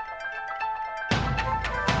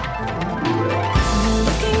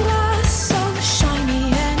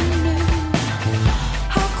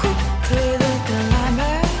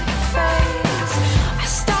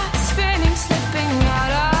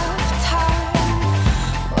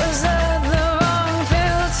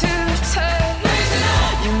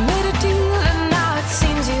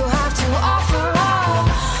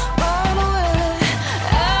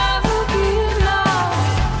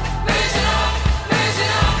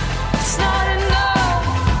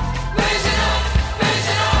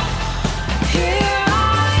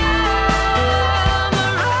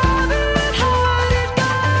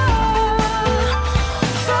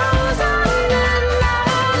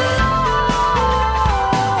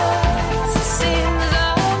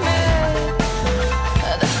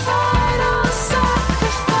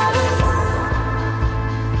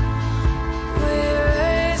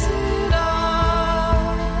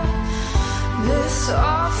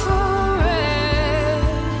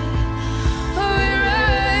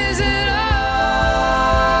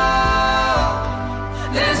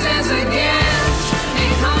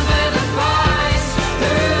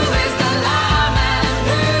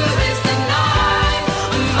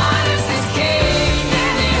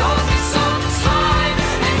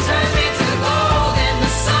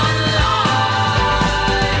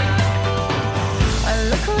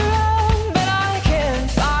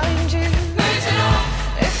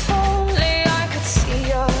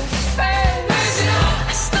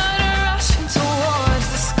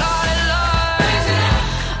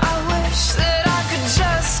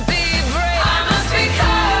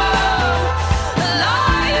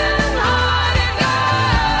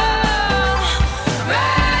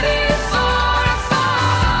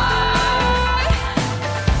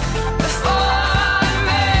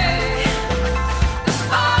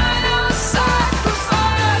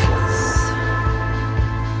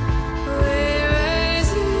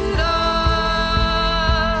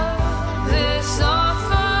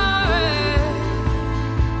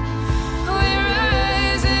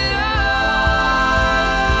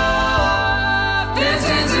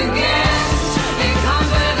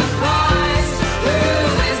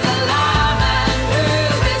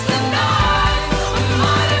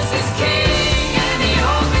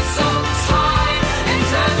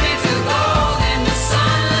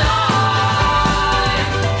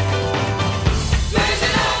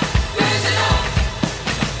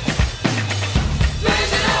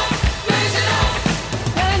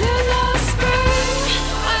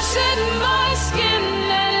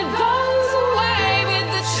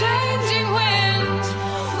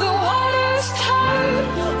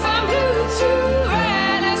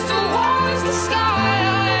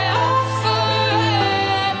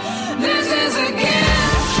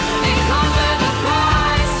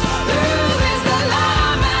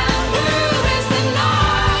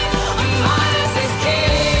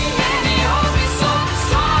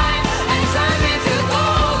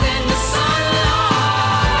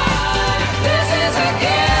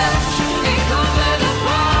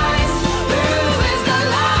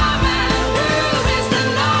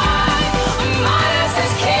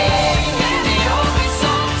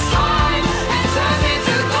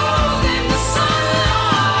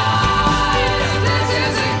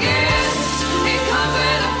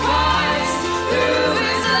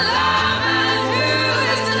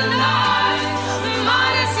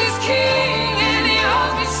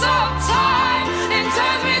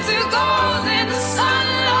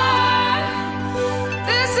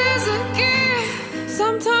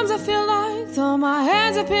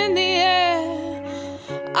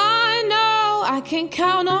 can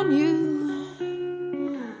count on you.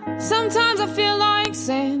 Sometimes I feel like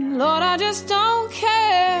saying, Lord, I just don't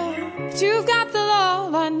care. But you've got the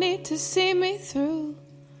love I need to see me through.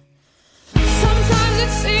 Sometimes it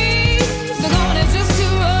seems the going is just too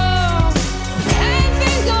rough, and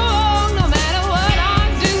things go wrong no matter what I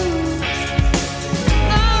do.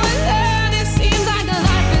 Now and then it seems like the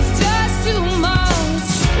life is just too much,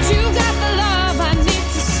 but you've got the love I need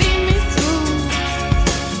to see me through.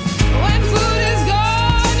 When food is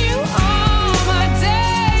gone, you are my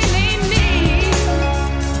daily need.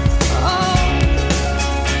 Oh,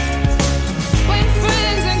 when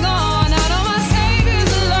friends are gone, I know my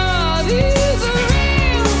Savior's love is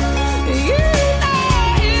real. You know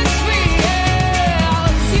it's real.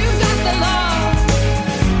 You got the love.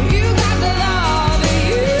 You got the love.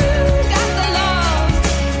 You got the love.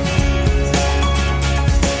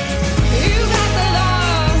 You got the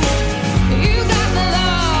love. You got the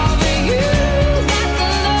love. You got the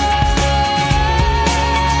love.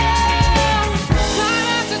 Time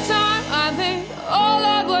after time, I think, oh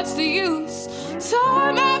Lord, what's the use?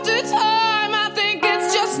 Time after time, I think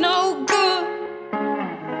it's just no good.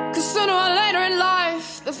 'Cause sooner or later in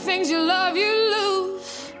life, the things you love, you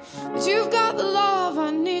lose. But you've got the love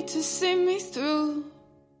I need to see me through.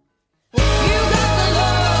 You got the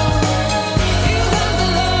love. You got the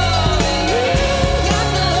love. You got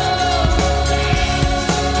the love.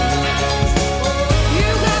 You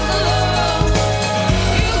got the love.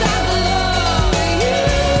 You got the love. You got the love.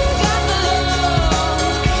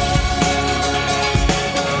 You got the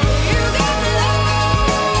love. You got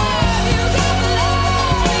the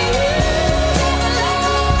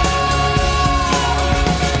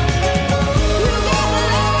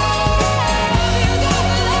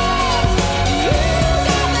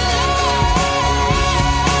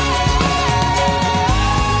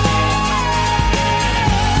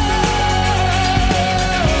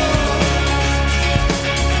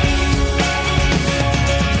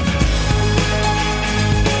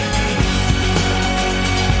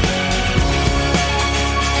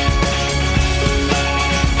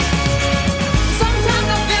Sometimes I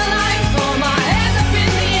feel like throw my hands up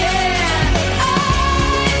in the air. I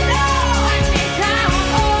know I can count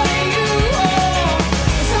on you.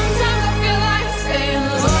 Sometimes I feel like saying,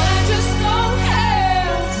 Lord, I just don't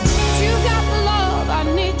care. You got the love I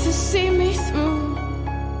need to see me through.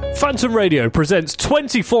 Phantom Radio presents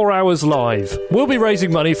 24 Hours Live. We'll be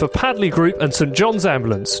raising money for Padley Group and St John's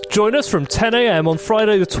Ambulance. Join us from 10 a.m. on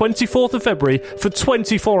Friday the 24th of February for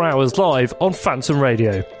 24 Hours Live on Phantom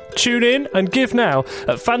Radio. Tune in and give now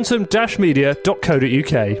at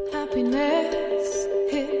phantom-media.co.uk. Happiness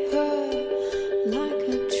hit her like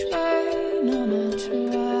a train on a track.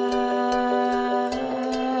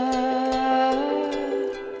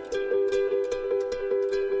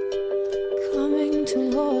 Coming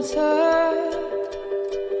towards her,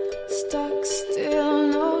 stuck still,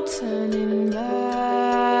 no turning back.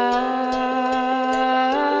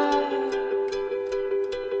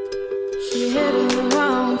 She hid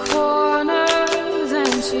around corners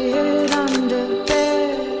and she hid under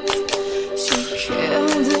beds.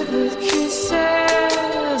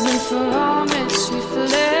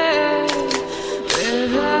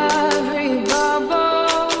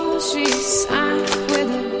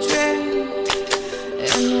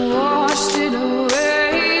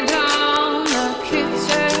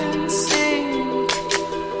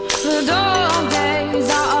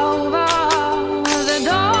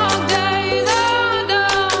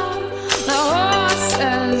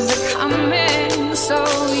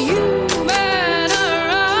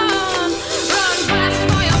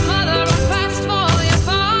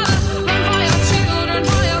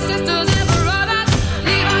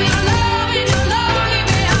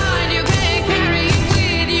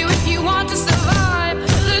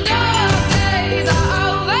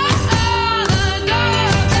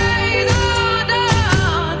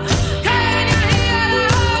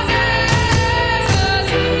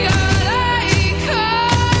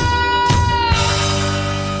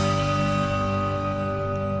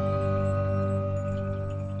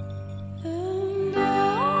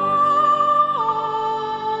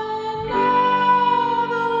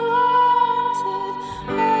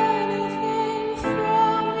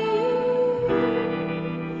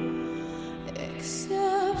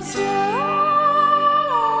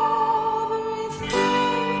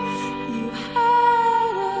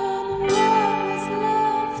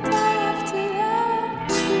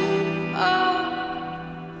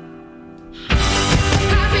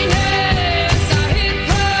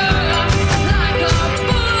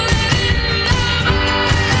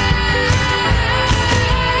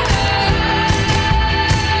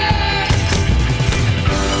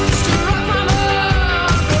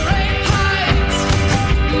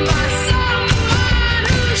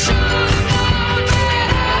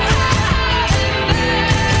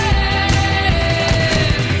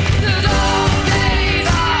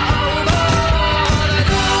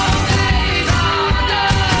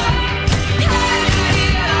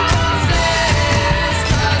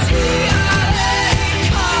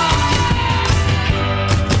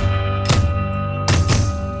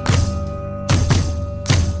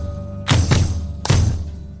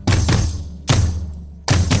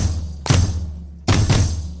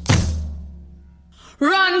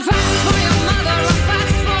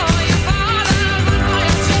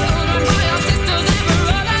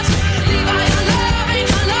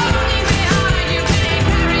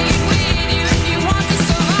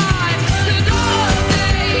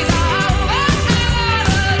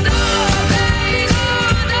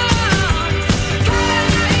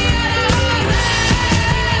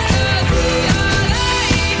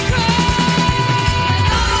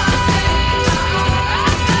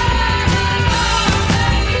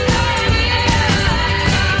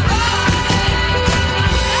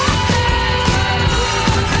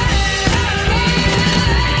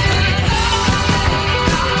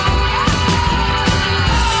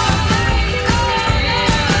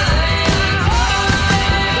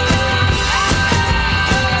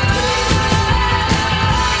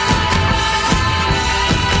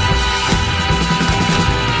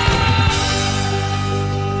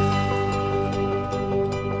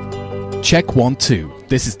 Check 1 2.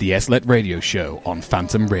 This is the SLLET Radio Show on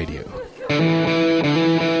Phantom Radio.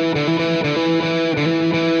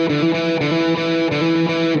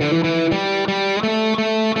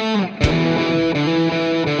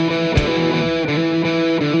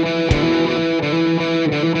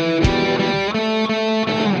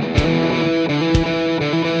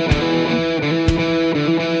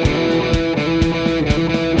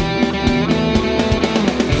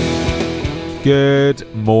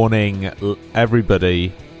 Good morning,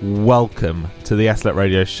 everybody. Welcome to the SLLET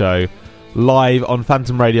Radio Show, live on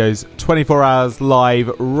Phantom Radio's 24 Hours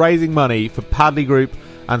Live, raising money for Padley Group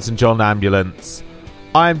and St John Ambulance.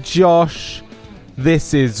 I'm Josh.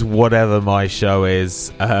 This is whatever my show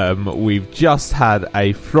is. We've just had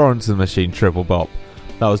a Florence and the Machine triple bop.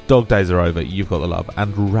 That was Dog Days Are Over, You've Got the Love,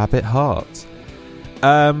 and Rabbit Heart.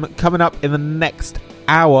 Coming up in the next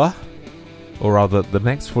hour, or rather the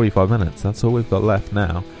next 45 minutes, that's all we've got left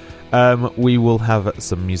now. We will have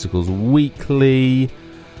some Musicals Weekly.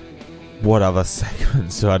 What other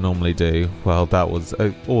segments do I normally do? Well, that was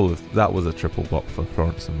a triple bop for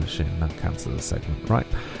Florence and the Machine. That counts as a segment, right?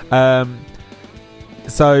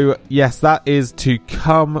 So yes, that is to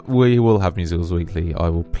come. We will have Musicals Weekly. I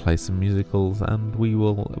will play some musicals and we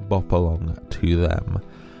will bop along to them.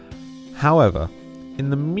 However,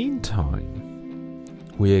 in the meantime,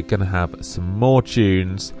 we're going to have some more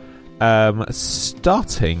tunes,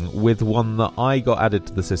 starting with one that I got added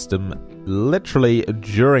to the system literally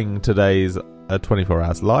during today's 24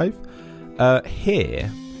 Hours Live.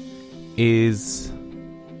 Here is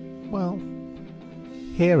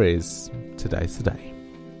Today's Today.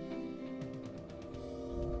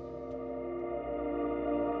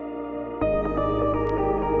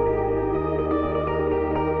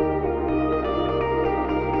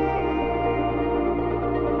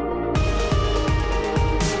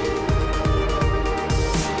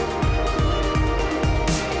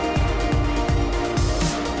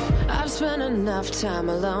 Enough time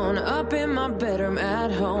alone, up in my bedroom at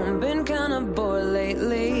home. Been kinda bored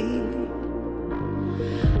lately.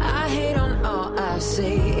 I hate on all I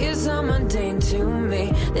see. It's all mundane to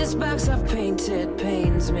me. This box I've painted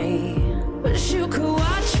pains me. But you could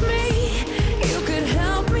watch me. You could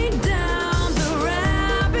help me down the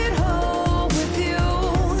rabbit hole with you.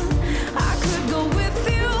 I could go with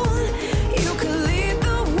you. You could lead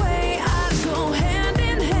the way. I'd go hand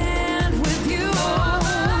in hand with you.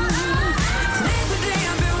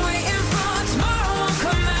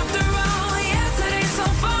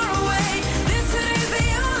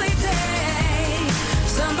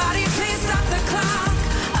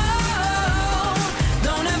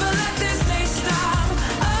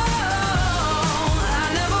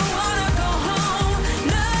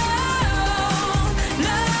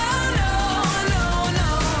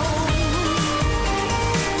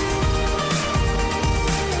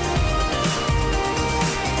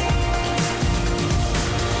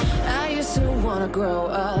 Grow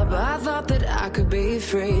up, I thought that I could be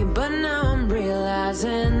free, but now I'm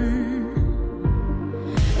realizing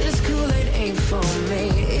this Kool-Aid ain't for me.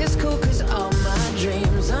 It's cool cause all my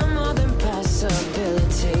dreams are more than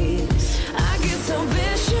possibilities. I get so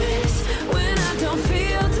vicious when I don't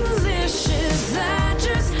feel delicious. I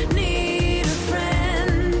just need a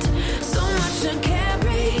friend, so much to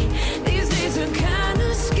carry. These days are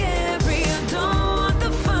kinda scary. I don't want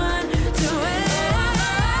the fun to end.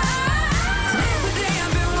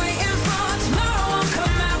 Tomorrow won't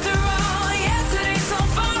come after all.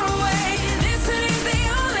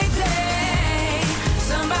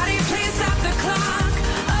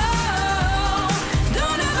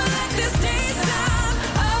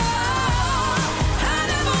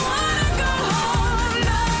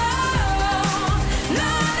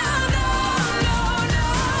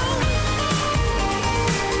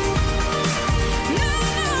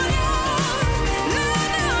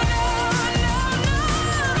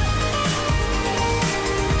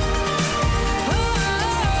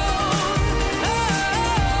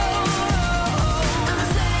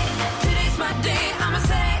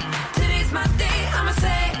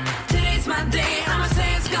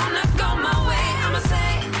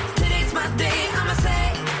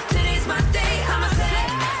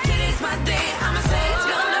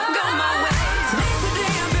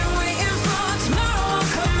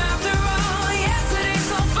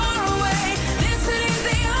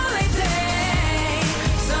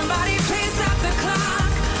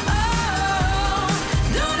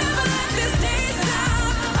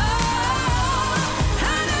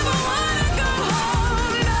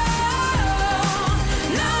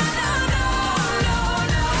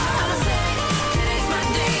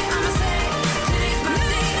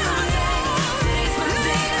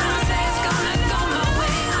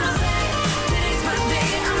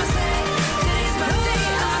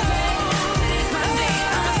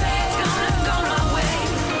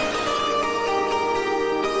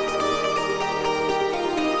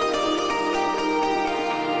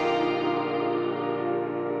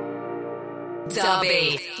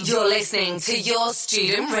 Derby, you're listening to your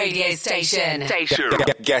student radio station.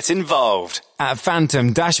 Get involved at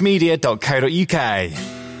phantom-media.co.uk.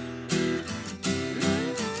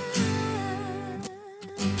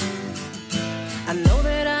 I know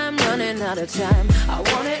that I'm running out of time. I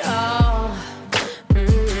want it all.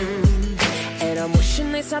 And I'm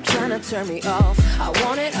wishing they stop trying to turn me off. I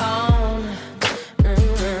want it all.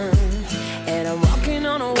 And I'm walking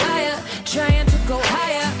on a wire, trying to go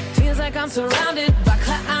higher. Feels like I'm surrounded by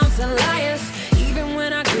clowns and liars. Even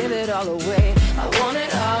when I give it all away, I want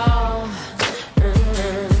it all.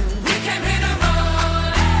 We came here to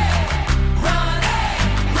run it, run it,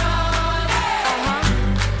 run it.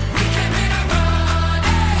 We came here to run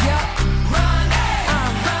it, run it,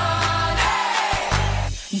 run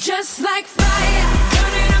it. Just like fire,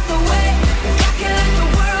 burning up the way. If I could light the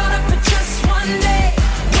world up for just one day,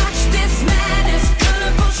 watch this madness,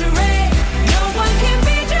 colorful charade. No one can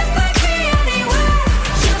be just like me anyway.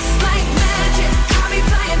 Just like magic, I'll be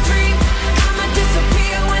flying free. I'ma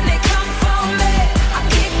disappear when they come for me. I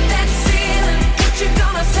kick that ceiling, what you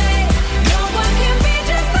gonna say? No one can be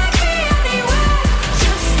just like me anyway.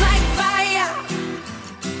 Just like fire.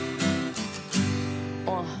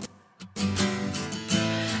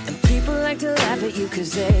 And people like to laugh at you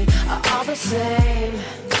 'cause they are all the same.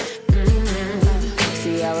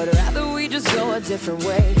 See, I would rather we just go a different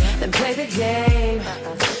way than play the game.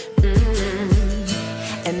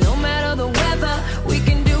 And no matter the weather, we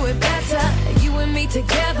can do it better. You and me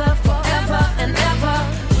together forever and ever.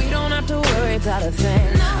 We don't have to worry about a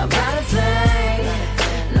thing, about a thing.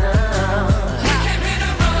 No. We came here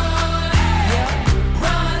to run it,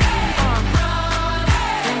 run it, run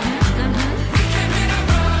it. We came here to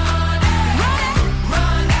run it, run it,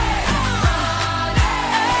 run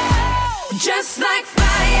it. Just like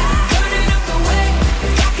fire, burning up the way.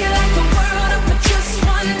 If I could light the world up for just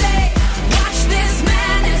one day, watch this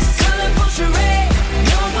madness, colorful charade.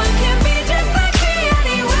 No one can be just like me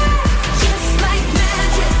anyway. Just like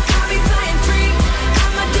magic, I'll be flying free.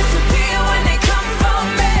 I'ma disappear when they come for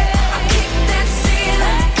me. I kick that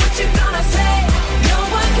ceiling, what you gonna say? No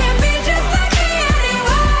one can be just like me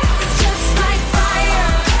anyway. Just like fire,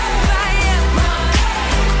 fire, run it,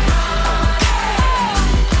 run it.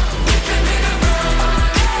 We came here to run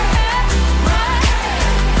it.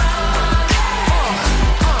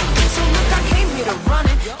 So look, I came here to run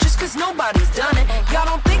it, just 'cause nobody's done it. Y'all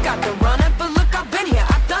don't think I can run it, but look, I've been here,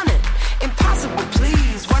 I've done it. Impossible,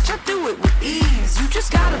 please, watch I do it with ease. You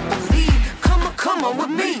just gotta believe, come on with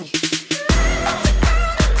me.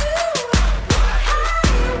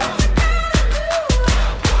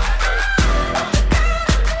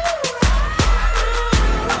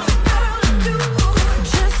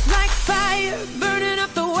 Just like fire, burning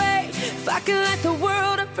up the way. If I could light the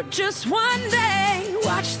world up for just one day,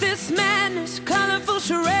 watch this madness, colorful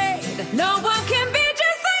charade. No one can be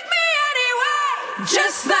just like me anyway.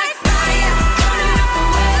 Just like fire, burning up the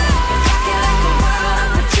way. If I could light the world up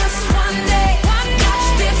for just one day, watch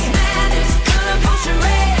this madness, colorful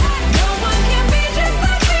charade. No one can be just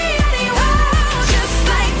like me anyway. Just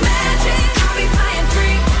like magic, I'll be flying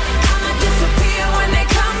free. I'ma disappear when they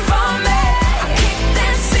come for me. I kick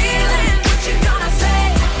that ceiling, what you gonna say?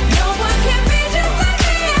 No one can be just like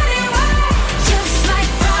me anyway. Just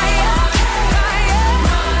like fire, fire,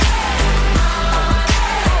 run it, run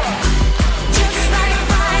it. Just like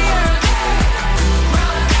fire,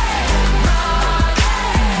 run it, run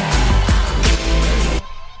it.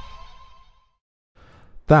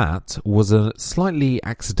 That was a slightly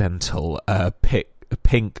accidental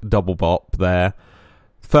pink double bop there.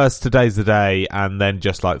 First, Today's the Day, and then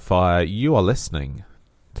Just Like Fire. You are listening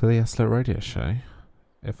to the SLLET Radio Show.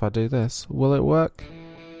 If I do this, will it work?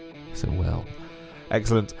 Yes, it will.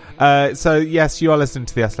 Excellent. So, yes, you are listening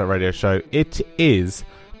to the SLLET Radio Show. It is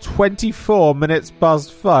 24 minutes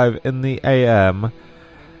past 5 in the AM.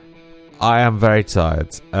 I am very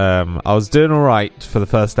tired. I was doing alright for the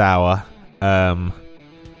first hour.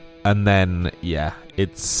 And then, yeah,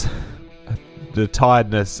 it's the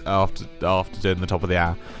tiredness after doing the top of the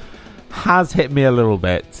hour has hit me a little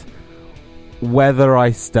bit. Whether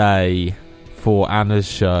I stay for Anna's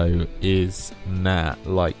show is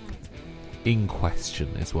in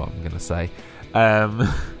question, is what I'm going to say. I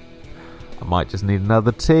might just need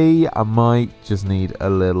another tea. I might just need a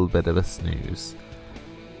little bit of a snooze.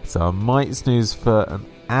 So I might snooze for an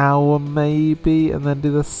hour maybe, and then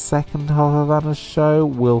do the second half of Anna's show.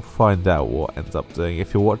 We'll find out what ends up doing.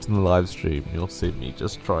 If you're watching the live stream, you'll see me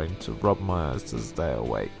just trying to rub my eyes to stay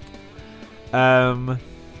awake.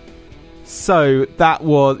 So that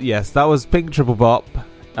was Pink Triple Bop.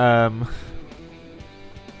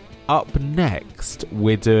 Up next,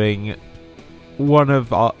 we're doing one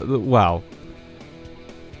of our, well,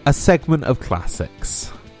 a segment of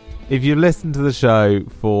classics. If you listen to the show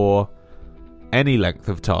for any length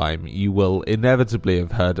of time, you will inevitably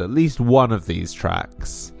have heard at least one of these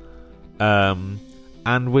tracks. And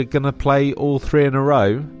we're going to play all three in a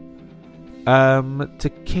row.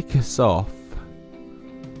 To kick us off,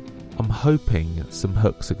 I'm hoping some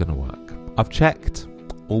hooks are going to work. I've checked.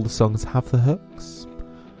 All the songs have the hooks.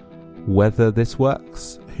 Whether this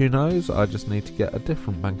works, who knows? I just need to get a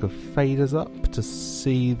different bank of faders up to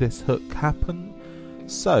see this hook happen.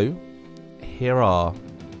 So, here are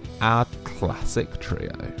our classic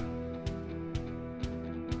trio.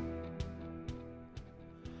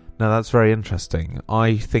 Now that's very interesting.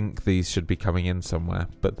 I think these should be coming in somewhere,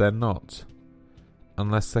 but they're not.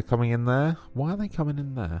 Unless they're coming in there. Why are they coming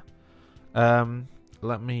in there?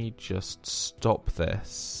 Let me just stop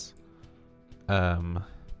this.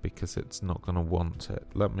 Because it's not going to want it.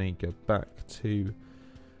 Let me go back to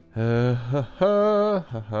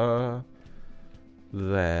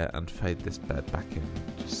there and fade this bed back in,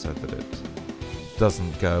 just so that it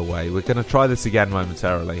doesn't go away. We're going to try this again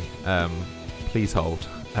momentarily. Please hold.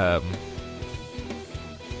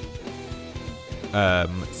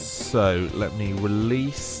 So let me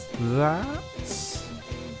release that.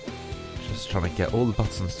 Just trying to get all the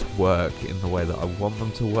buttons to work in the way that I want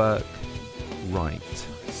them to work. Right,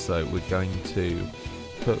 so we're going to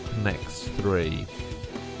hook next 3,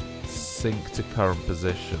 sync to current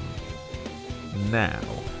position. Now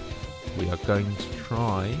we are going to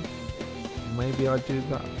try, maybe I do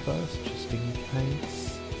that first just in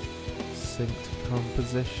case. Sync to current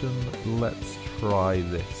position. Let's try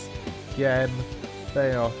this again.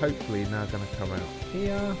 They are hopefully now going to come out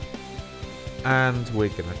here, and we're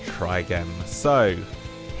going to try again. So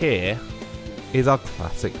here is our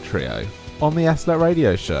classic trio on the SLLET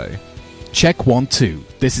Radio Show. Check 1, 2.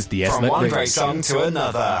 This is the SLLET From one Radio great Show. song to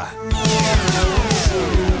another.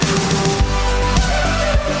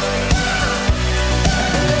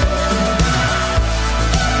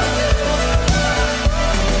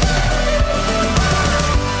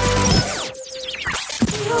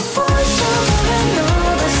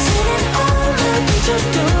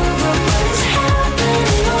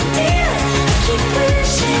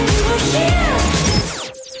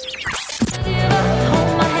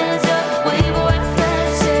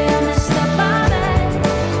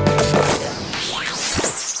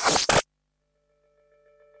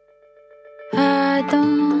 I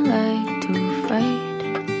don't like to fight.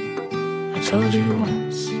 I told you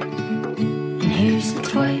once, and here's the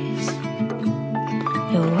twice.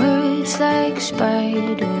 Your words like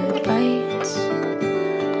spider bites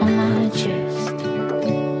on my chest,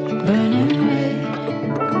 burning red.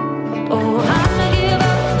 Oh, I'ma give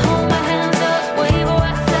up, hold my hands up, wave a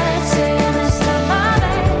white flag, say I messed up my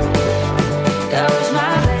bad. That was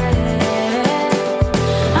my bad.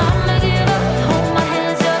 I'ma give up, hold my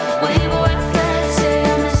hands up, wave a white flag, say I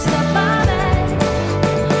messed up my bad.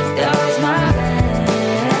 That was my bad.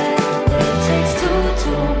 It takes two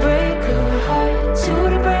to break a heart to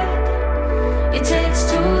the break. It takes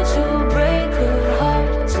two to break a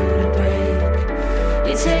heart to the break.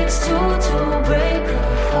 It takes two to break a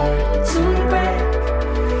heart to the break.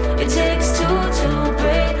 It takes two to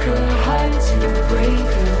break a heart to break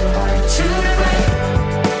a heart to the break.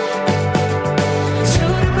 To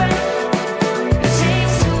the break. It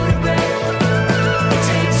takes two to break. It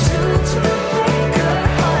takes two to break a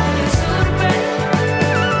heart to the break.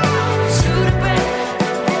 To the break.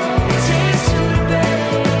 It takes two to break.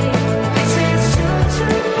 It takes two to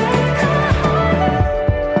break a heart.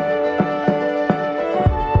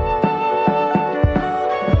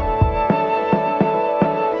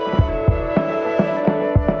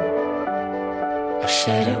 I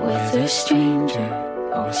shared it with a stranger,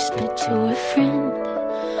 or whispered to a friend.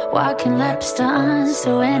 Walking laps to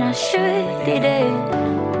answer when I should it did.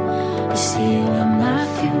 You see you in my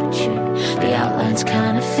future, the outlines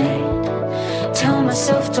kind of fade. Tell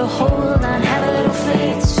myself to hold on, have a little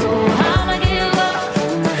faith. So I'ma give up,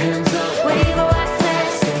 hold my hands up, wave a white flag,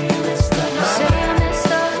 say I messed up, say I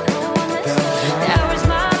messed up, that was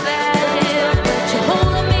my bad. But you're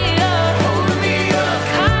holding me up,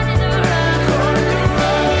 caught in the run, caught in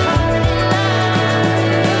line.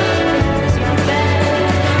 It's my bad.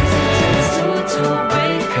 It takes two to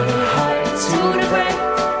break a heart to the break.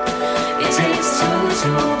 It takes two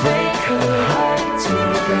to break a heart to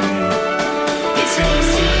the break. It takes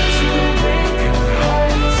two to break a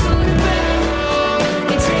heart to the break.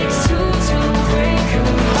 It takes two to break a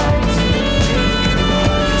heart to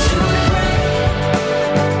the break.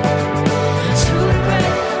 To the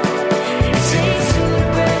break. It takes two to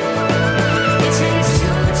break. It takes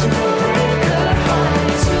two to break a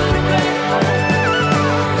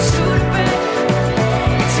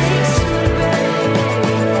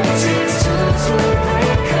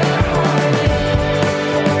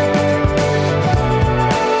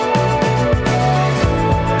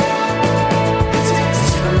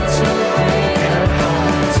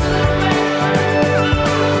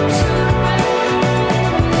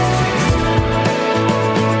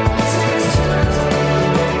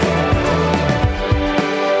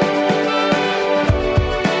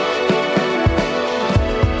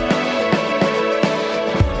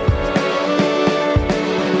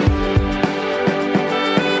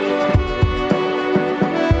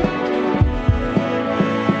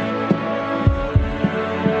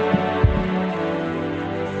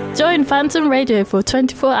Phantom Radio for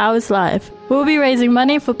 24 hours live. We'll be raising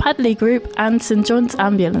money for Padley Group and St John's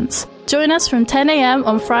Ambulance. Join us from 10 a.m.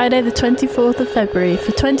 on Friday the 24th of February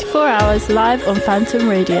for 24 hours live on Phantom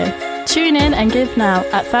Radio. Tune in and give now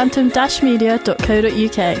at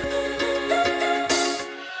phantom-media.co.uk.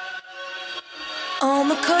 On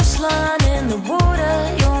the coastline, in the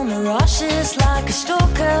water, your mirage is like a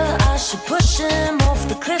stalker. I should push him off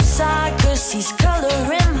the cliffside, 'cause he's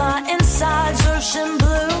coloring my insides ocean blue.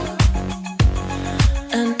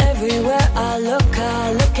 And everywhere I look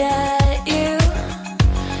at you.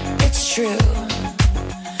 It's true.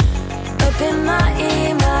 Up in my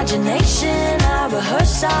imagination, I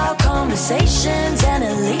rehearse our conversations, and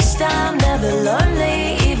at least I'm never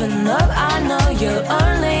lonely, even though I know you're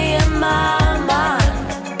only in my mind.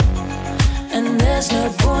 And there's no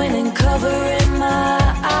point in covering my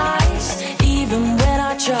eyes, even when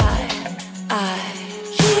I try. I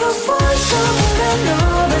hear your voice over and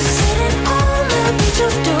over, sitting on the beach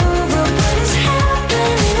of Dover. What is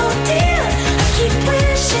happening, oh dear? I keep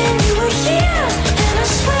wishing you were here, and I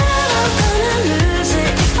swear I'm gonna lose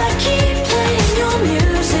it if I keep playing your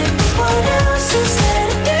music. What else is there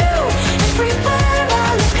to do? Everywhere I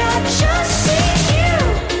look, I just see you.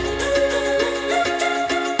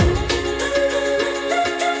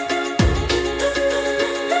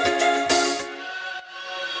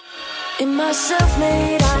 In my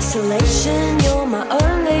self-made isolation, you're my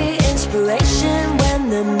only inspiration. When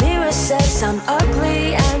the mirror says I'm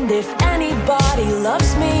ugly, and if anybody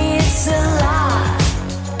loves me, it's a lie.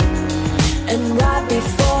 And right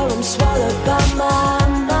before I'm swallowed by my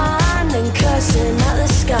mind and cursing at the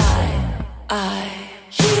sky, I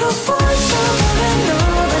hear your voice over and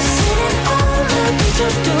over, sitting on the beach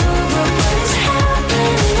of Dover. What is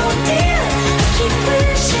happening, oh dear? I keep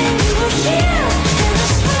wishing you were here, and I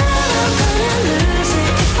swear I'm gonna lose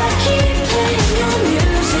it if I keep playing your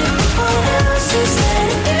music. What else is there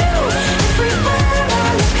to do? Everywhere I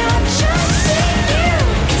look, I just see you.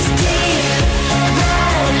 It's deep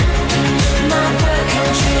red, my broken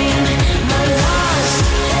dream, my lost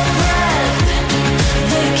breath,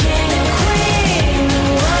 the king and queen, the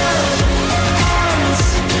world ends.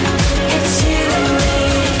 It's you and me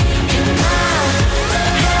in my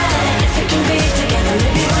head. If we can be together,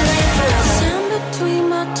 maybe we'll live forever. Sand between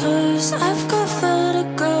my toes, I've got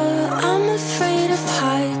vertigo. I'm afraid of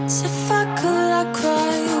heights. If I could, I'd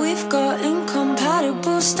cry. We've got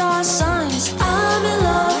incompatible star signs. I'm in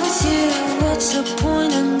love with you. What's the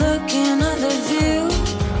point in looking at the view?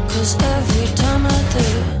 'Cause every time I do,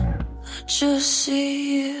 I just see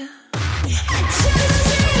you.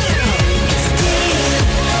 It's deep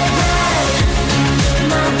red,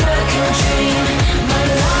 my broken dream, my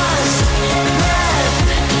lost breath,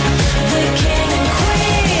 the king and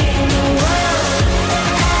queen, the world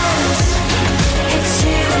ends. It's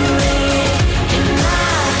you and me in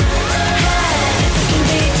my head. If we can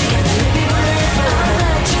be together, maybe we'll live forever. I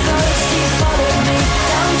let you go, so you followed me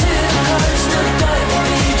down to the coast of Dover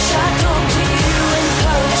Beach. I talked to you in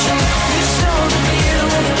poetry. You stole the view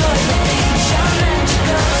of Dover Beach. I let you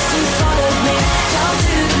go, so you followed me down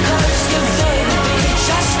to the coast of Dover Beach.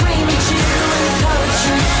 I scream at you in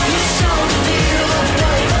poetry. You stole the view of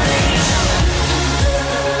Dover Beach.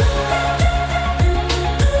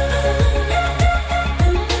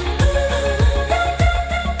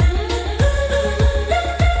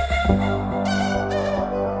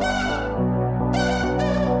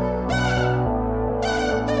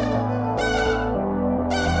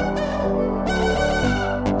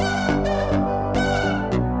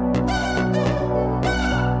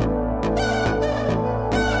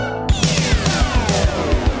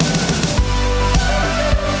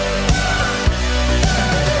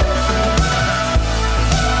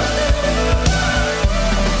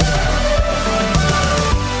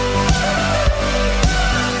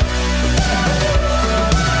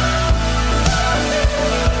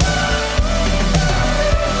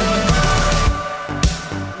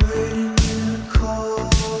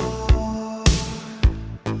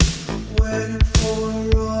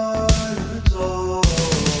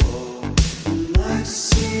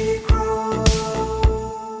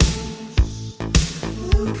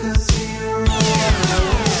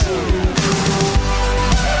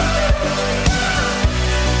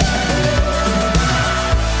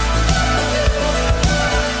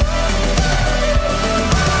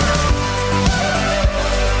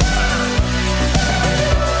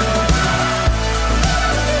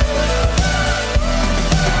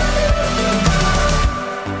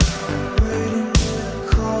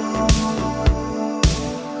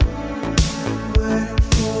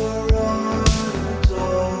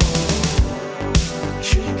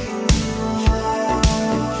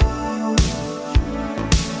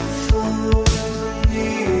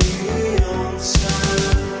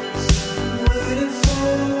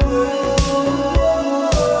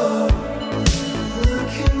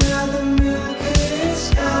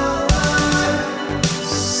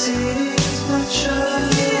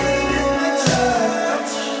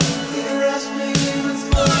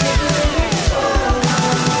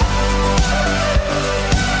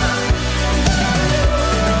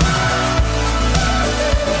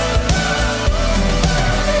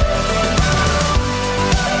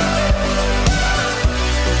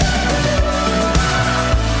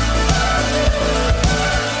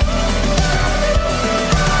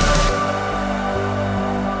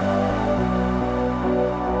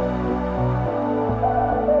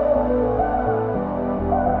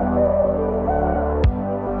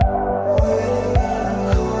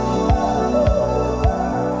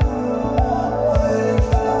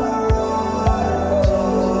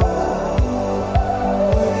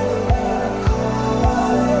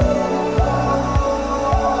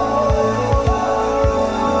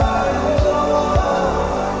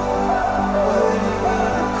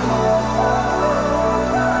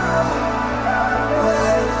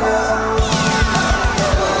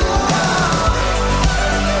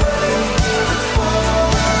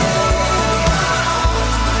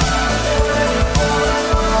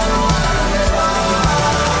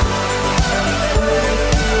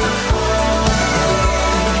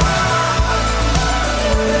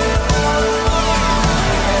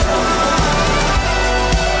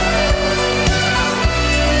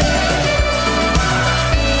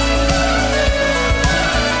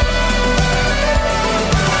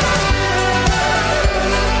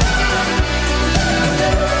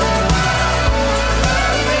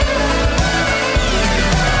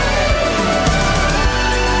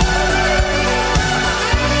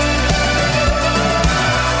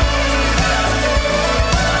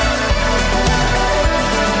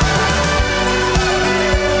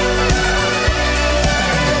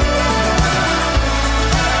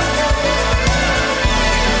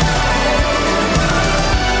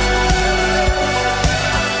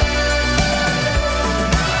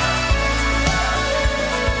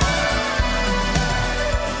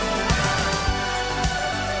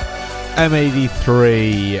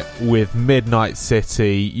 M83 with Midnight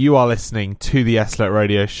City. You are listening to the SLLET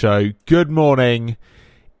Radio Show. Good morning.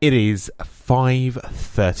 It is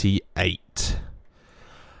 5:38.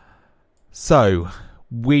 So,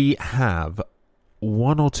 we have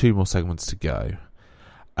one or two more segments to go.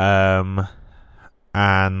 And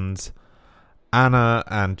Anna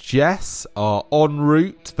and Jess are en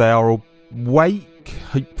route. They are awake,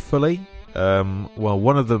 hopefully. Well,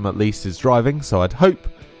 one of them at least is driving, so I'd hope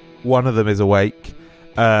one of them is awake.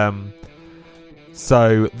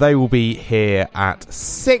 So they will be here at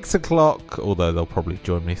 6 o'clock, although they'll probably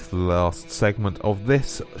join me for the last segment of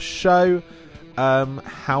this show.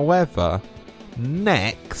 However,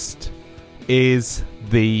 next is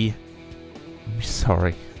the...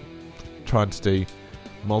 Sorry, trying to do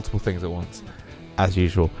multiple things at once, as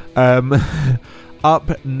usual.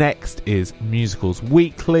 Up next is Musicals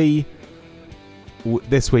Weekly.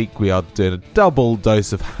 This week we are doing a double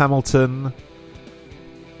dose of Hamilton.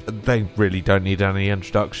 They really don't need any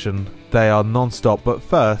introduction. They are non-stop. But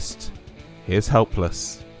first, here's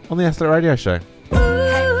Helpless on the SLLET Radio Show.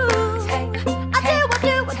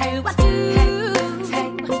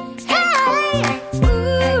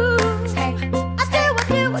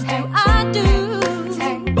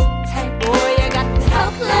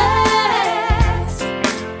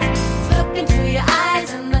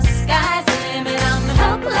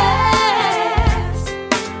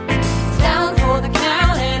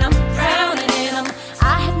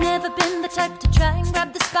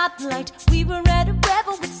 We were at a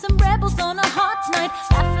revel with some rebels on a hot night,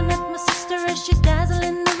 laughing at my sister as she's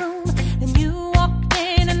dazzling the room. Then you walked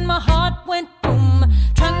in and my heart went boom,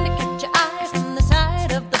 trying to catch your eye from the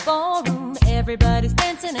side of the ballroom. Everybody's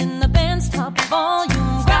dancing in the band's top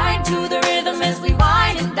volume, grind to the rhythm as we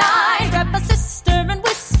whine and dine. Grab my sister and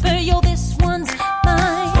whisper, yo, this one's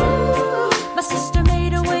mine. My sister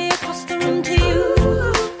made her way across the room to you,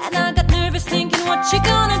 and I got nervous thinking, what you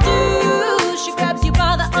gonna do? She grabs you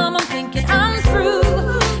by the arm, I'm thinking I'm through.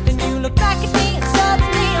 Then you look back at me and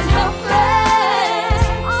suddenly I'm helpless.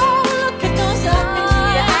 Oh, look at those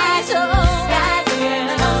eyes,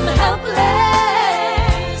 yeah, I'm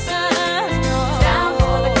helpless. Down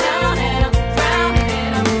for the count and I'm drowning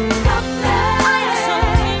and I'm helpless. I am so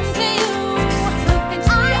into you. Look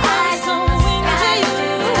into your eyes, so into you.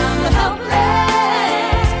 I'm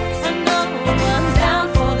helpless. I know I'm down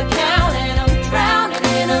for the count and I'm drowning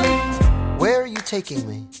and I'm. Where are you taking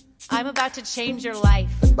me? I'm about to change your life.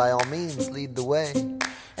 Then by all means, lead the way.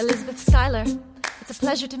 Elizabeth Schuyler, it's a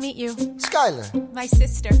pleasure to meet you. Schuyler. My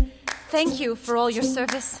sister. Thank you for all your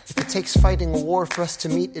service. If it takes fighting a war for us to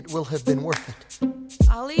meet, it will have been worth it.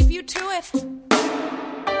 I'll leave you to it. 1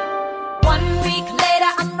 week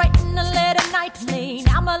later, I'm writing a letter nightly.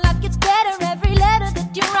 Now my life gets better every letter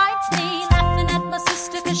that you write me. Laughing at my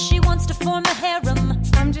sister cause she wants to form a harem.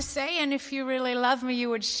 I'm just saying, if you really love me, you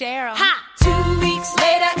would share 'em. Ha! 2 weeks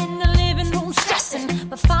later in the living room stressing.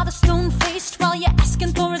 My father's stone-faced while you're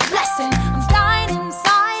asking for his blessing. I'm dying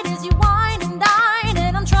inside as you whine and dine,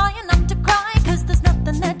 and I'm trying not to cry cause there's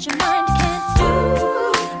nothing that your mind can't do.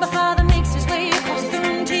 My father makes his way across the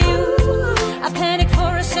room to you. I panic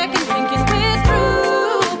for a second thinking we're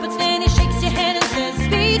through, but then he shakes your hand and says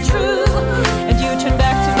be true, and you turn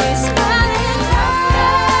back to me smiling.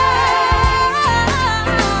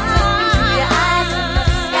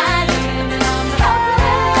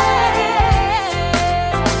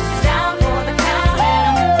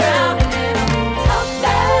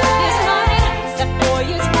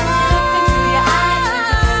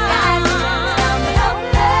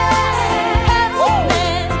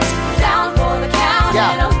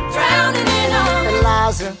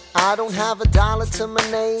 I don't have a dollar to my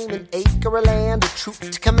name, an acre of land, a troop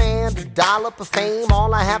to command, a dollop of fame.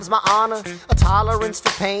 All I have is my honor, a tolerance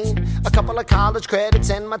for pain, a couple of college credits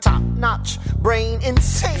and my top-notch brain.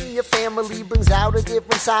 Insane, your family brings out a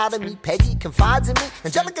different side of me. Peggy confides in me,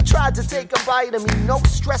 Angelica tried to take a bite of me. No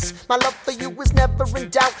stress, my love for you is never in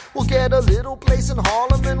doubt. We'll get a little place in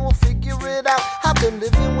Harlem and we'll figure it out. I've been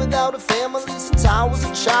living without a family since I was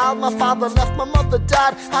a child. My father left, my mother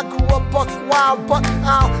died. I grew up buck wild, but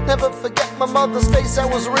I'll never forget my mother's face, that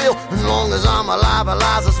was real. As long as I'm alive,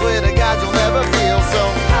 Eliza, I swear to God you'll never feel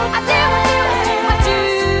so. I do,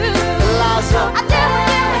 Eliza,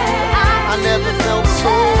 I never felt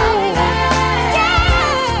so.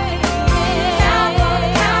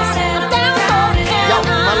 Yo,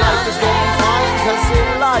 my life is going fine, cause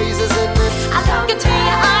Eliza's in it. I look into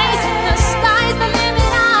your eyes and the sky's the limit.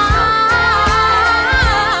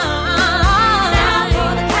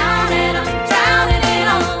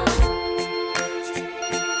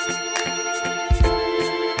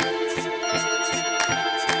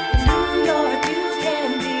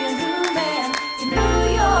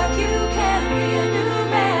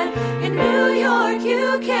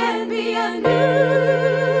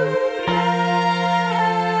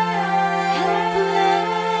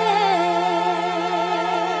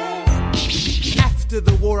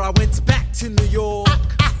 war, I went back to New York.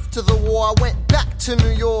 After the war, I went back to New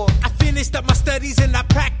York. I finished up my studies and I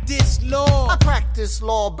practiced law. I practiced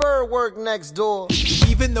law, Burr worked next door.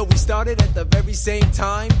 Even though we started at the very same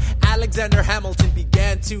time, Alexander Hamilton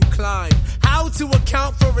began to climb. How to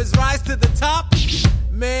account for his rise to the top?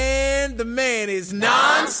 Man, the man is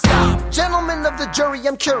non-stop. Gentlemen of the jury,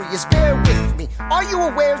 I'm curious, bear with me. Are you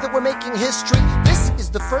aware that we're making history? This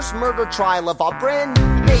is the first murder trial of our brand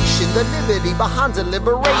new nation, the liberty behind the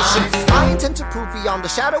liberation. I intend to prove beyond the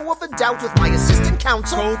shadow of a doubt with my assistant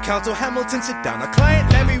counsel. Co-counsel Hamilton, sit down. Our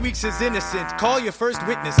client Larry Weeks is innocent. Call your first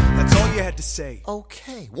witness. That's all you had to say.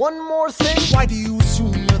 Okay, one more thing. Why do you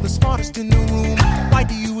assume you're the smartest in the room? Why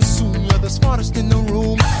do you assume you're the smartest in the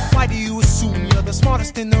room? Why do you assume you're the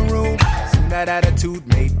smartest in the room? Soon that attitude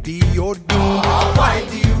may be your doom. Why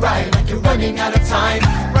do you write like you're running out of time?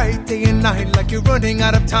 Write day and night like you're running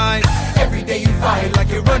out of time. Every day you fight like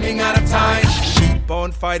you're running out of time. Keep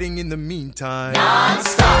on fighting in the meantime.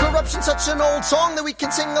 Non-stop. Corruption's such an old song that we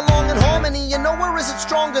can sing along in harmony. And nowhere is it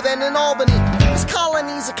stronger than in Albany. This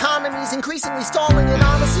colony's economy's increasingly stalling. And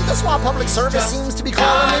honestly, that's why public service seems to be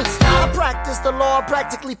calling me. I practiced the law, I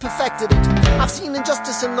practically perfected it. I've seen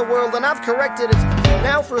injustice in the world and I've corrected it.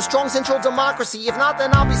 Now for a strong central democracy. If not,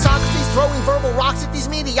 then I'll be Socrates throwing verbal rocks at these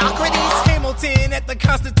mediocrities. Hamilton at the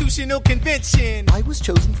Constitutional Convention. I was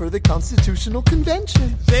chosen for the Constitutional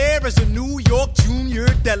Convention. There is a New York junior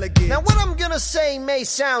delegate. Now what I'm gonna say may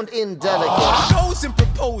sound indelicate. Goes and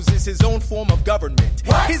proposes his own form of government.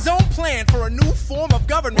 What? His own plan for a new form of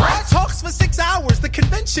government. What? Talks for 6 hours. The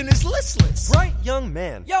convention is listless. Bright young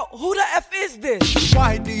man. Yo, who the F is this?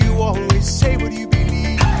 Why do you always say what you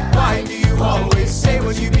believe? Why do you always say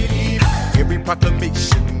what you believe? Every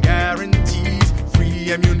proclamation guarantees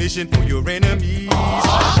free ammunition for your enemies.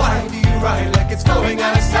 Why do you write like it's going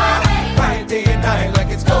out of style? Write day and night like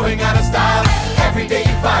it's going out of style. Every day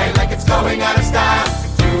you fight like it's going out of style.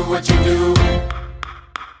 Do what you do.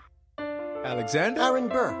 Alexander? Aaron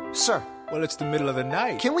Burr, sir. Well, it's the middle of the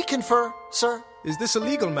night. Can we confer, sir? Is this a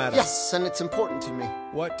legal matter? Yes, and it's important to me.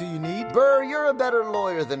 What do you need? Burr, you're a better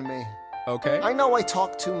lawyer than me. Okay. I know I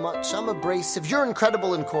talk too much. I'm abrasive. You're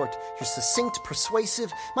incredible in court. You're succinct,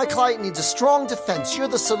 persuasive. My client needs a strong defense. You're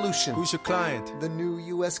the solution. Who's your client? The new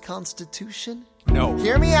U.S. Constitution? No.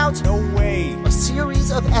 Hear me out. No way. A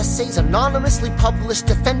series of essays anonymously published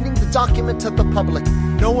defending the document to the public.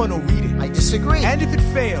 No one will read it. I disagree. And if it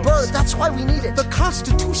fails? Burr, that's why we need it. The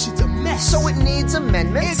Constitution's a mess. So it needs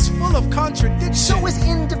amendments? It's full of contradictions. So is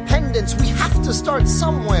independence. We have to start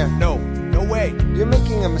somewhere. No way. You're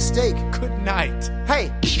making a mistake. Good night.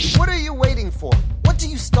 Hey, what are you waiting for? What do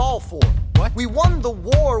you stall for? What? We won the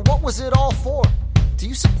war. What was it all for? Do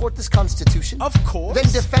you support this Constitution? Of course.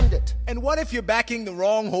 Then defend it. And what if you're backing the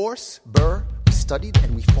wrong horse? Burr, we studied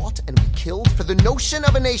and we fought and we killed for the notion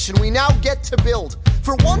of a nation we now get to build.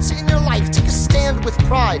 For once in your life, take a stand with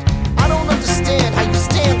pride. I don't understand how you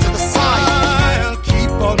stand to the side. I'll keep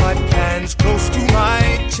all my plans close to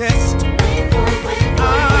my chest.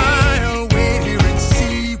 I'll wait here and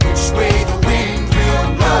see which way the wind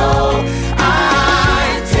will blow.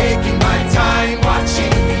 I'm taking my time watching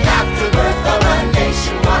the afterbirth of a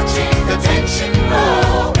nation, watching the tension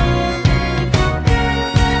grow.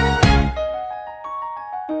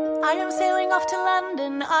 I am sailing off to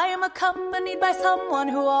London. I am accompanied by someone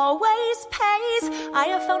who always pays. I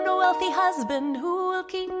have found a wealthy husband who will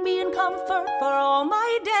keep me in comfort for all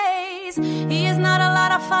my days. He is not a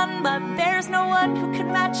lot of fun, but there's no one who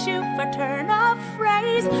can match you for turn of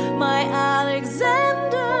phrase. My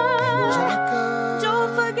Alexander,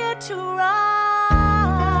 don't forget to ride.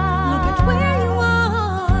 Look at where you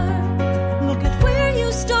are. Look at where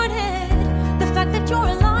you started. The fact that you're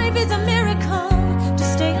alive is a miracle. To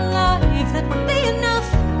stay alive, that would be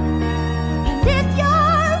enough. And if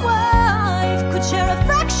your wife could share a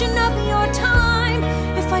fraction of your time,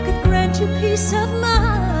 if I could grant you peace of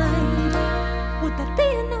mind, would that be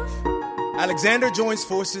enough? Alexander joins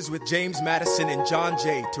forces with James Madison and John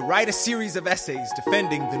Jay to write a series of essays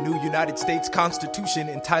defending the new United States Constitution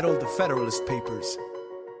entitled The Federalist Papers.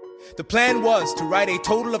 The plan was to write a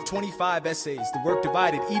total of 25 essays, the work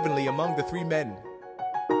divided evenly among the three men.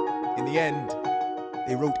 In the end,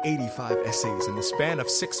 they wrote 85 essays in the span of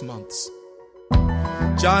 6 months.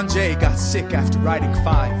 John Jay got sick after writing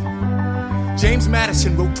 5. James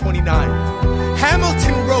Madison wrote 29.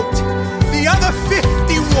 Hamilton wrote the other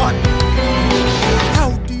 51.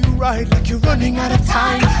 How do you write like you're running out of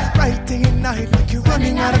time? Write day and night like you're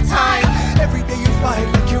running out of time. Every day you fight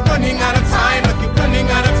like you're running out of time. Like you're running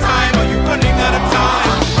out of time. Are you running out of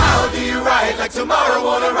time? How do you write like tomorrow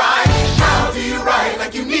won't arrive? How do you write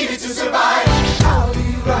like you needed to survive? How do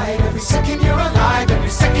you write every second you're alive? Every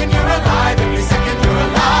second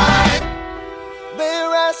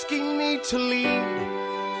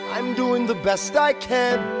best I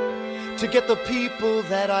can to get the people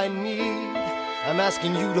that I need. I'm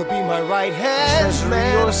asking you to be my right hand, Treasury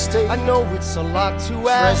man. or state? I know it's a lot to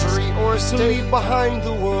ask. Treasury or to state? leave behind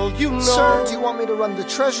the world, you know. Sir, do you want me to run the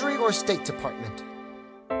Treasury or State Department?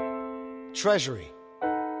 Treasury.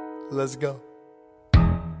 Let's go.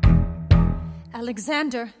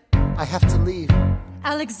 Alexander. I have to leave.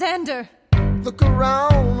 Alexander. Look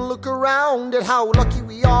around at how lucky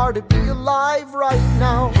we are to be alive right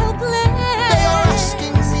now. Helpless. They are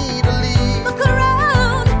asking me to leave. Look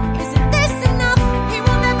around. Isn't this enough? He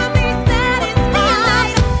will never be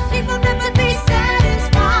satisfied. He will never be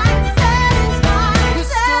satisfied. Satisfied.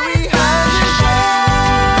 History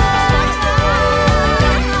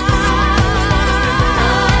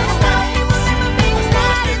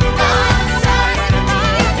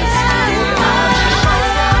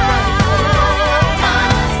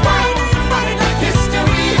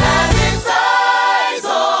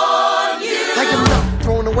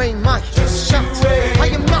away my shot. I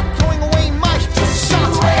am not throwing away my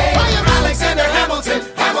shot. I am Alexander Hamilton.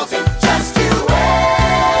 Hamilton, just you wait.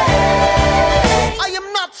 I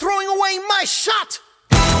am not throwing away my shot.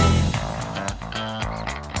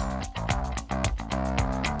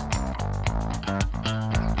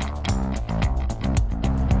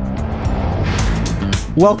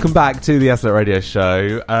 Welcome back to the SLLET Radio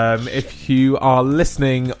Show. If you are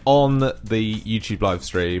listening on the YouTube live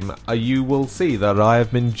stream, you will see that I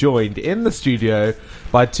have been joined in the studio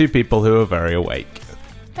by two people who are very awake.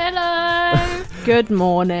 Hello. Good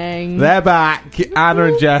morning. They're back. Anna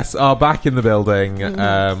and Jess are back in the building,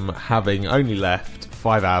 having only left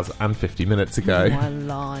 5 hours and 50 minutes ago. My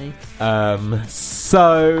life.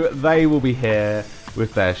 So they will be here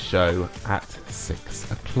with their show at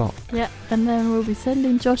 6 o'clock. Yeah, and then we'll be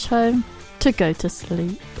sending Josh home to go to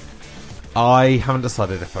sleep. I haven't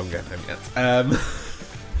decided if I'm going home yet.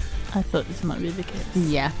 I thought this might be the case.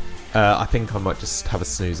 Yeah. I think I might just have a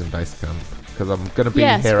snooze in base camp because I'm going to be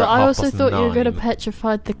yes, here at but I also 9:30. thought you were going to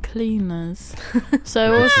petrify the cleaners. So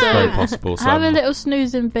This is also very possible, so have a I'm- little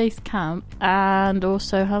snooze in base camp and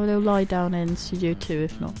also have a little lie down in Studio 2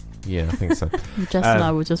 if not. Yeah, I think so. Jess and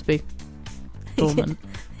I will just be dormant.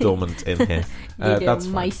 Dormant in here. That's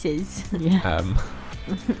fine. mices. Yeah.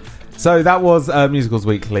 So that was Musicals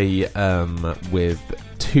Weekly with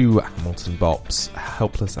two Hamilton bops,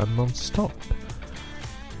 Helpless and Non-Stop.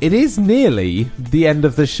 It is nearly the end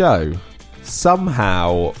of the show.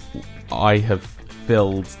 Somehow I have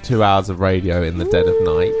filled 2 hours of radio in the dead of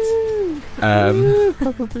night.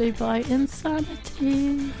 Probably by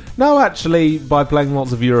insanity. No, actually, by playing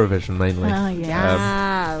lots of Eurovision mainly. Oh,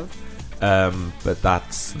 yeah. But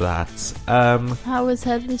that's that. How was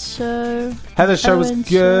Heather's show? Heather's show was Owen's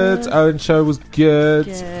good. show? Owen's show was good.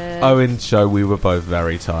 Good. Owen's show, we were both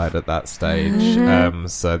very tired at that stage. Mhm.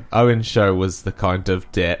 So Owen's show was the kind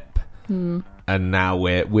of dip, and now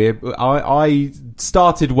I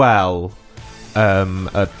started well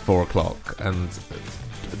at 4 o'clock, and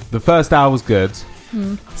the first hour was good.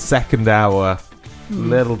 Second hour,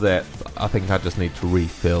 little dip. I think I just need to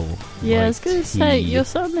refill. Yeah, I was going to say, you're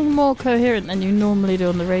sounding more coherent than you normally do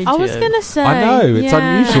on the radio. I was going to say. I know, it's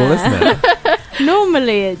unusual, isn't it?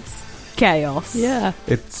 Normally it's chaos. Yeah.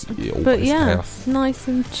 It's always But yeah, chaos. nice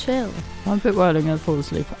and chill. I'm a bit worried I'm going to fall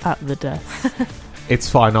asleep at the desk. It's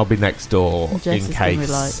fine, I'll be next door And Jess in is gonna be case.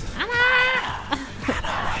 like,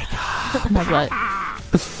 and I'm like,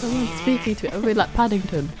 someone's speaking to me. I'll be like,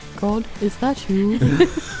 Paddington, God, is that you?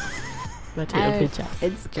 But it'll be Jess.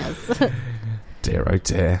 It's Jess. Dear, oh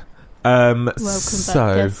dear. Welcome back,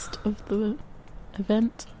 So, guest of the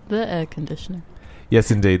event, the air conditioning. yes,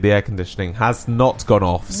 indeed, the air conditioning has not gone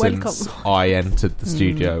off Welcome. since I entered the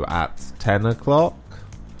studio at 10 o'clock.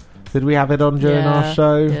 Did we have it on during our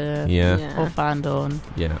show? Yeah. Or fanned on.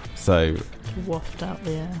 Yeah, so, To waft out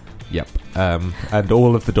the air. yep. And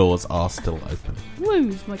all of the doors are still open. Woo,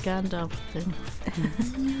 it's my Gandalf thing.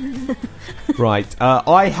 Right,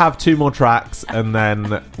 I have two more tracks and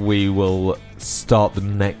then we will start the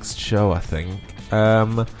next show, I think.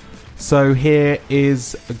 So here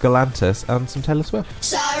is Galantis and some Taylor Swift.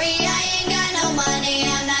 Sorry, I ain't got no money.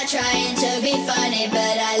 I'm not trying to be funny, but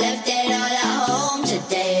I left it all at home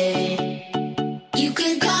today. You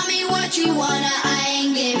can call me what you wanna. I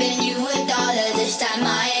ain't giving you $1 this time.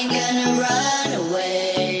 I ain't gonna run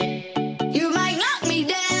away. You might knock me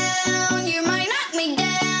down, you might knock me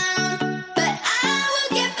down, but I will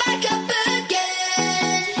get back up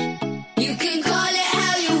again. You can call it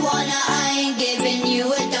how you wanna. I ain't giving you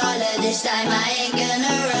 $1 this time. I ain't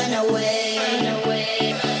gonna run away.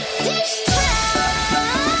 This time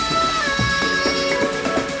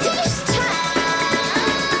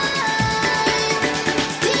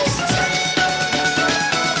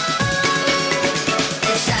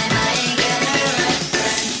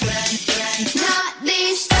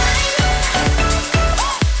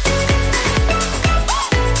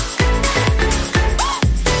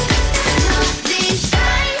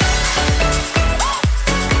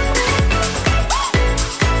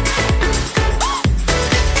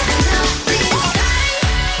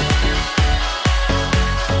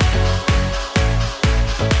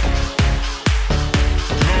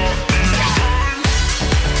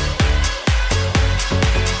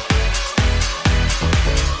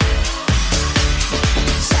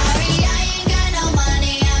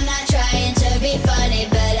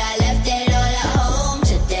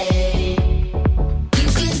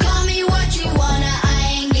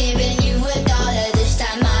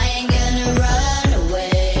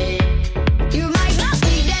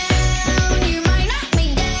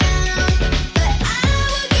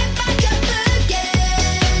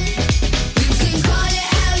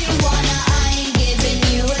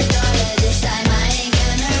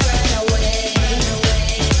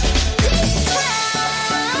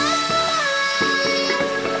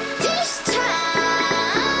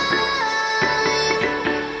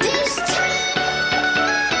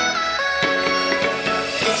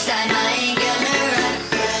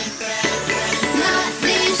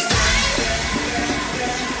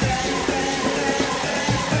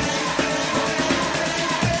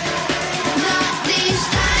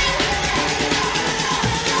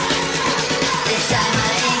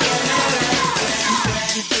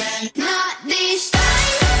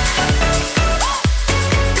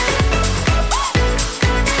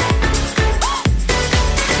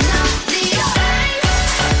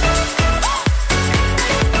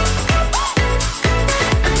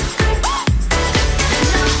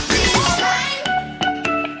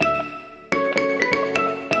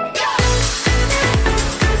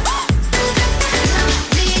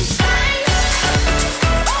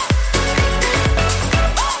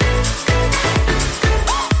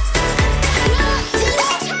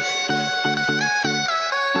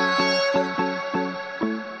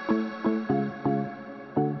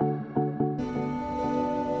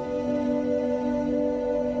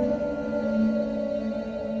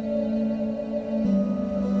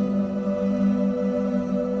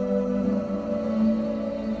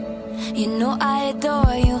I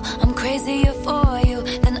adore you, I'm crazier for you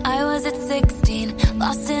than I was at 16.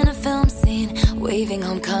 Lost in a film scene, waving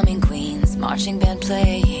homecoming queens, marching band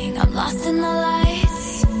playing. I'm lost in the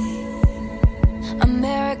lights.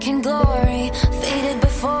 American glory faded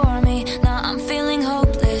before me. Now I'm feeling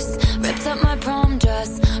hopeless. Ripped up my prom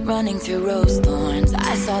dress, running through rose thorns.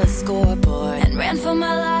 I saw the scoreboard and ran for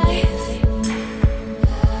my life.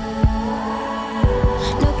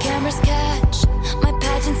 No cameras catch my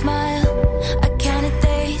pageant smile. I counted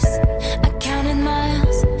days, I counted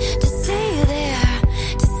miles to see you there,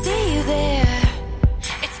 to see you there.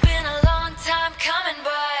 It's been a long time coming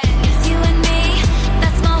by. It's you and me,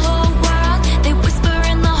 that's my whole world. They whisper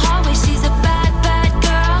in the hallway, she's a bad, bad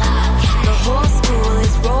girl. The whole school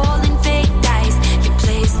is rolling fake dice. You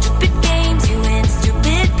play stupid games, you win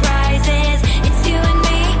stupid prizes. It's you and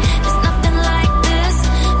me, there's nothing like this.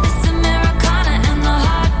 This Americana and the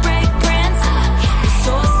Heartbreak Prince. It's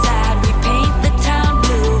so sad, we paint the town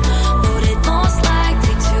blue. Voted most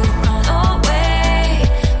likely to run away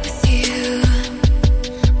with you.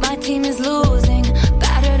 My team is losing,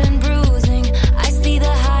 battered and bruising. I see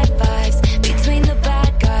the high fives between the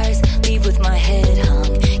bad guys. Leave with my head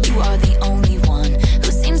hung. You are the only one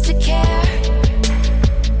who seems to care.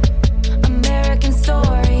 American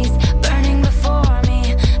stories burning before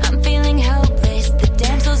me. I'm feeling helpless. The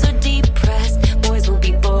damsels are depressed. Boys will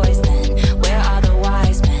be boys then. Where are the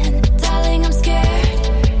wise men? Darling, I'm scared.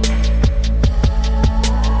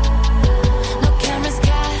 No cameras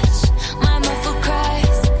catch my muffled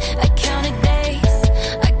cries. I counted days,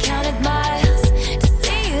 I counted miles to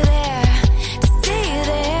see you there, to see you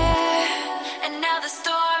there. And now the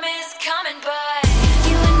storm is coming by. It's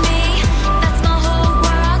you and me, that's my whole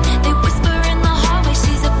world. They whisper in the hallway,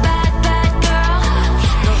 she's a bad, bad girl.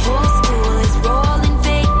 The whole school is rolling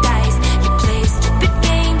fake dice. You play stupid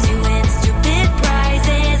games, you win stupid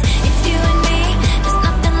prizes. It's you and me, there's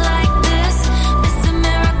nothing like this. This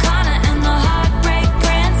Americana and the Heartbreak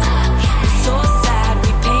Prince. It's so sad,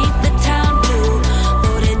 we paint the town blue.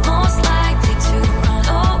 Voted most likely to run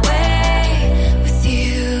away with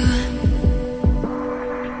you.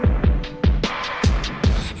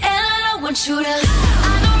 And I don't want you to,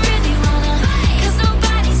 I don't really wanna, 'cause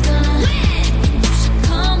nobody's gonna win. You should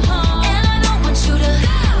come home. And I don't want you to,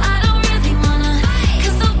 I don't really wanna,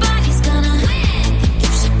 'cause nobody's gonna win. You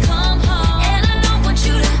should come home. And I don't want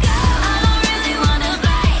you to, I don't really wanna,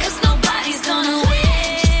 'cause nobody's gonna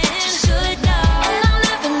win. Just what you should know. And I'll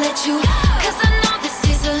never let you, 'cause I know this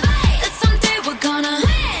is a, that someday we're gonna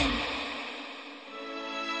win.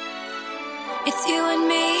 It's you and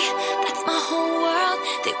me, that's my whole world.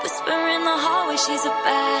 They whisper in the hallway, she's a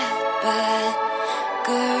bad, bad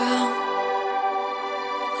girl.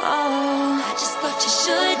 Oh, I just thought you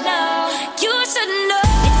should know. You should know.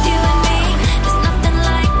 It's you and me, there's nothing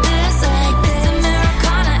like this. This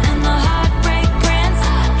Americana and the Heartbreak Prince.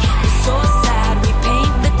 It's so sad, we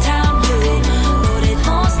paint the town blue. Voted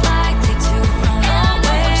most likely to run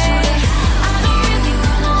away. I don't really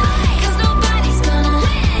wanna, 'cause nobody's gonna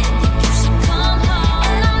win. You should come home.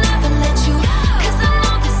 And I'll never let you, 'cause I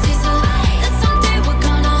know this is a, that someday we're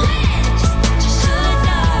gonna win. Just what you should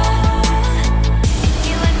know.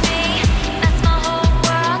 You and me, that's my whole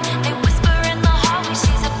world. They whisper in the hallway,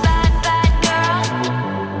 she's a bad, bad girl.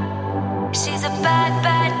 She's a bad,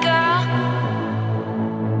 bad girl.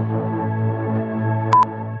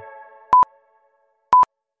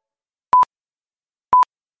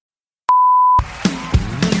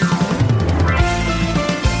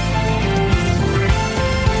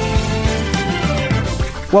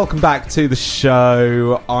 Welcome back to the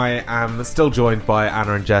show. I am still joined by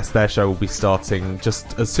Anna and Jess. Their show will be starting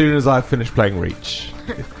just as soon as I finish playing Reach.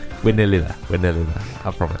 We're nearly there.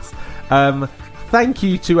 I promise. Thank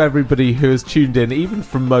you to everybody who has tuned in, even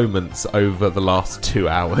for moments over the last 2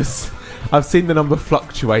 hours. I've seen the number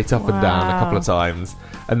fluctuate up and down a couple of times,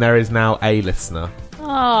 and there is now a listener. Oh.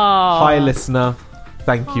 Hi, listener.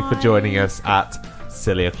 Thank you for joining us at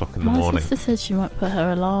silly o'clock in the morning. My sister said she might put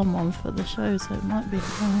her alarm on for the show, so it might be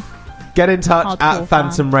Get in touch hardcore at fan.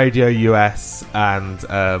 Phantom Radio US, and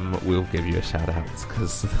we'll give you a shout out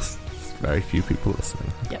because there's very few people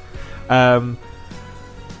listening. Yep.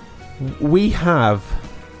 We have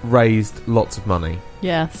raised lots of money.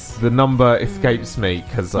 Yes. The number escapes me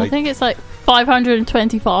because I think it's like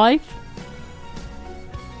 525.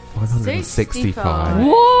 565.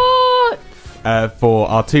 What? For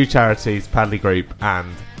our two charities, Padley Group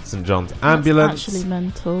and St John's Ambulance. That's actually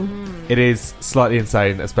mental. It is slightly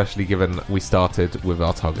insane, especially given we started with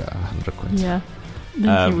our target at 100 quid. Yeah.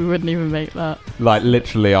 Thinking we wouldn't even make that. Like,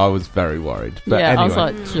 literally, I was very worried. But Yeah, I was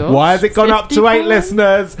anyway, like, Josh, why has it gone up to 8 54?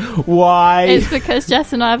 listeners? Why? It's because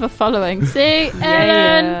Jess and I have a following. See,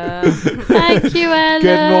 Ellen. Thank you, Ellen.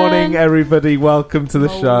 Good morning, everybody. Welcome to the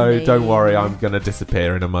show. Don't worry, I'm going to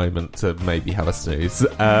disappear in a moment to maybe have a snooze.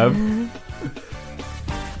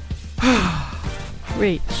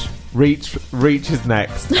 Reach is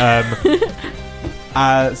next.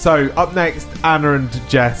 So up next, Anna and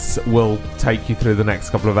Jess will take you through the next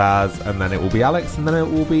couple of hours, and then it will be Alex, and then it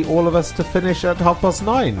will be all of us to finish at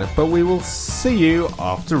 9:30. But we will see you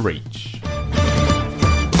after Reach.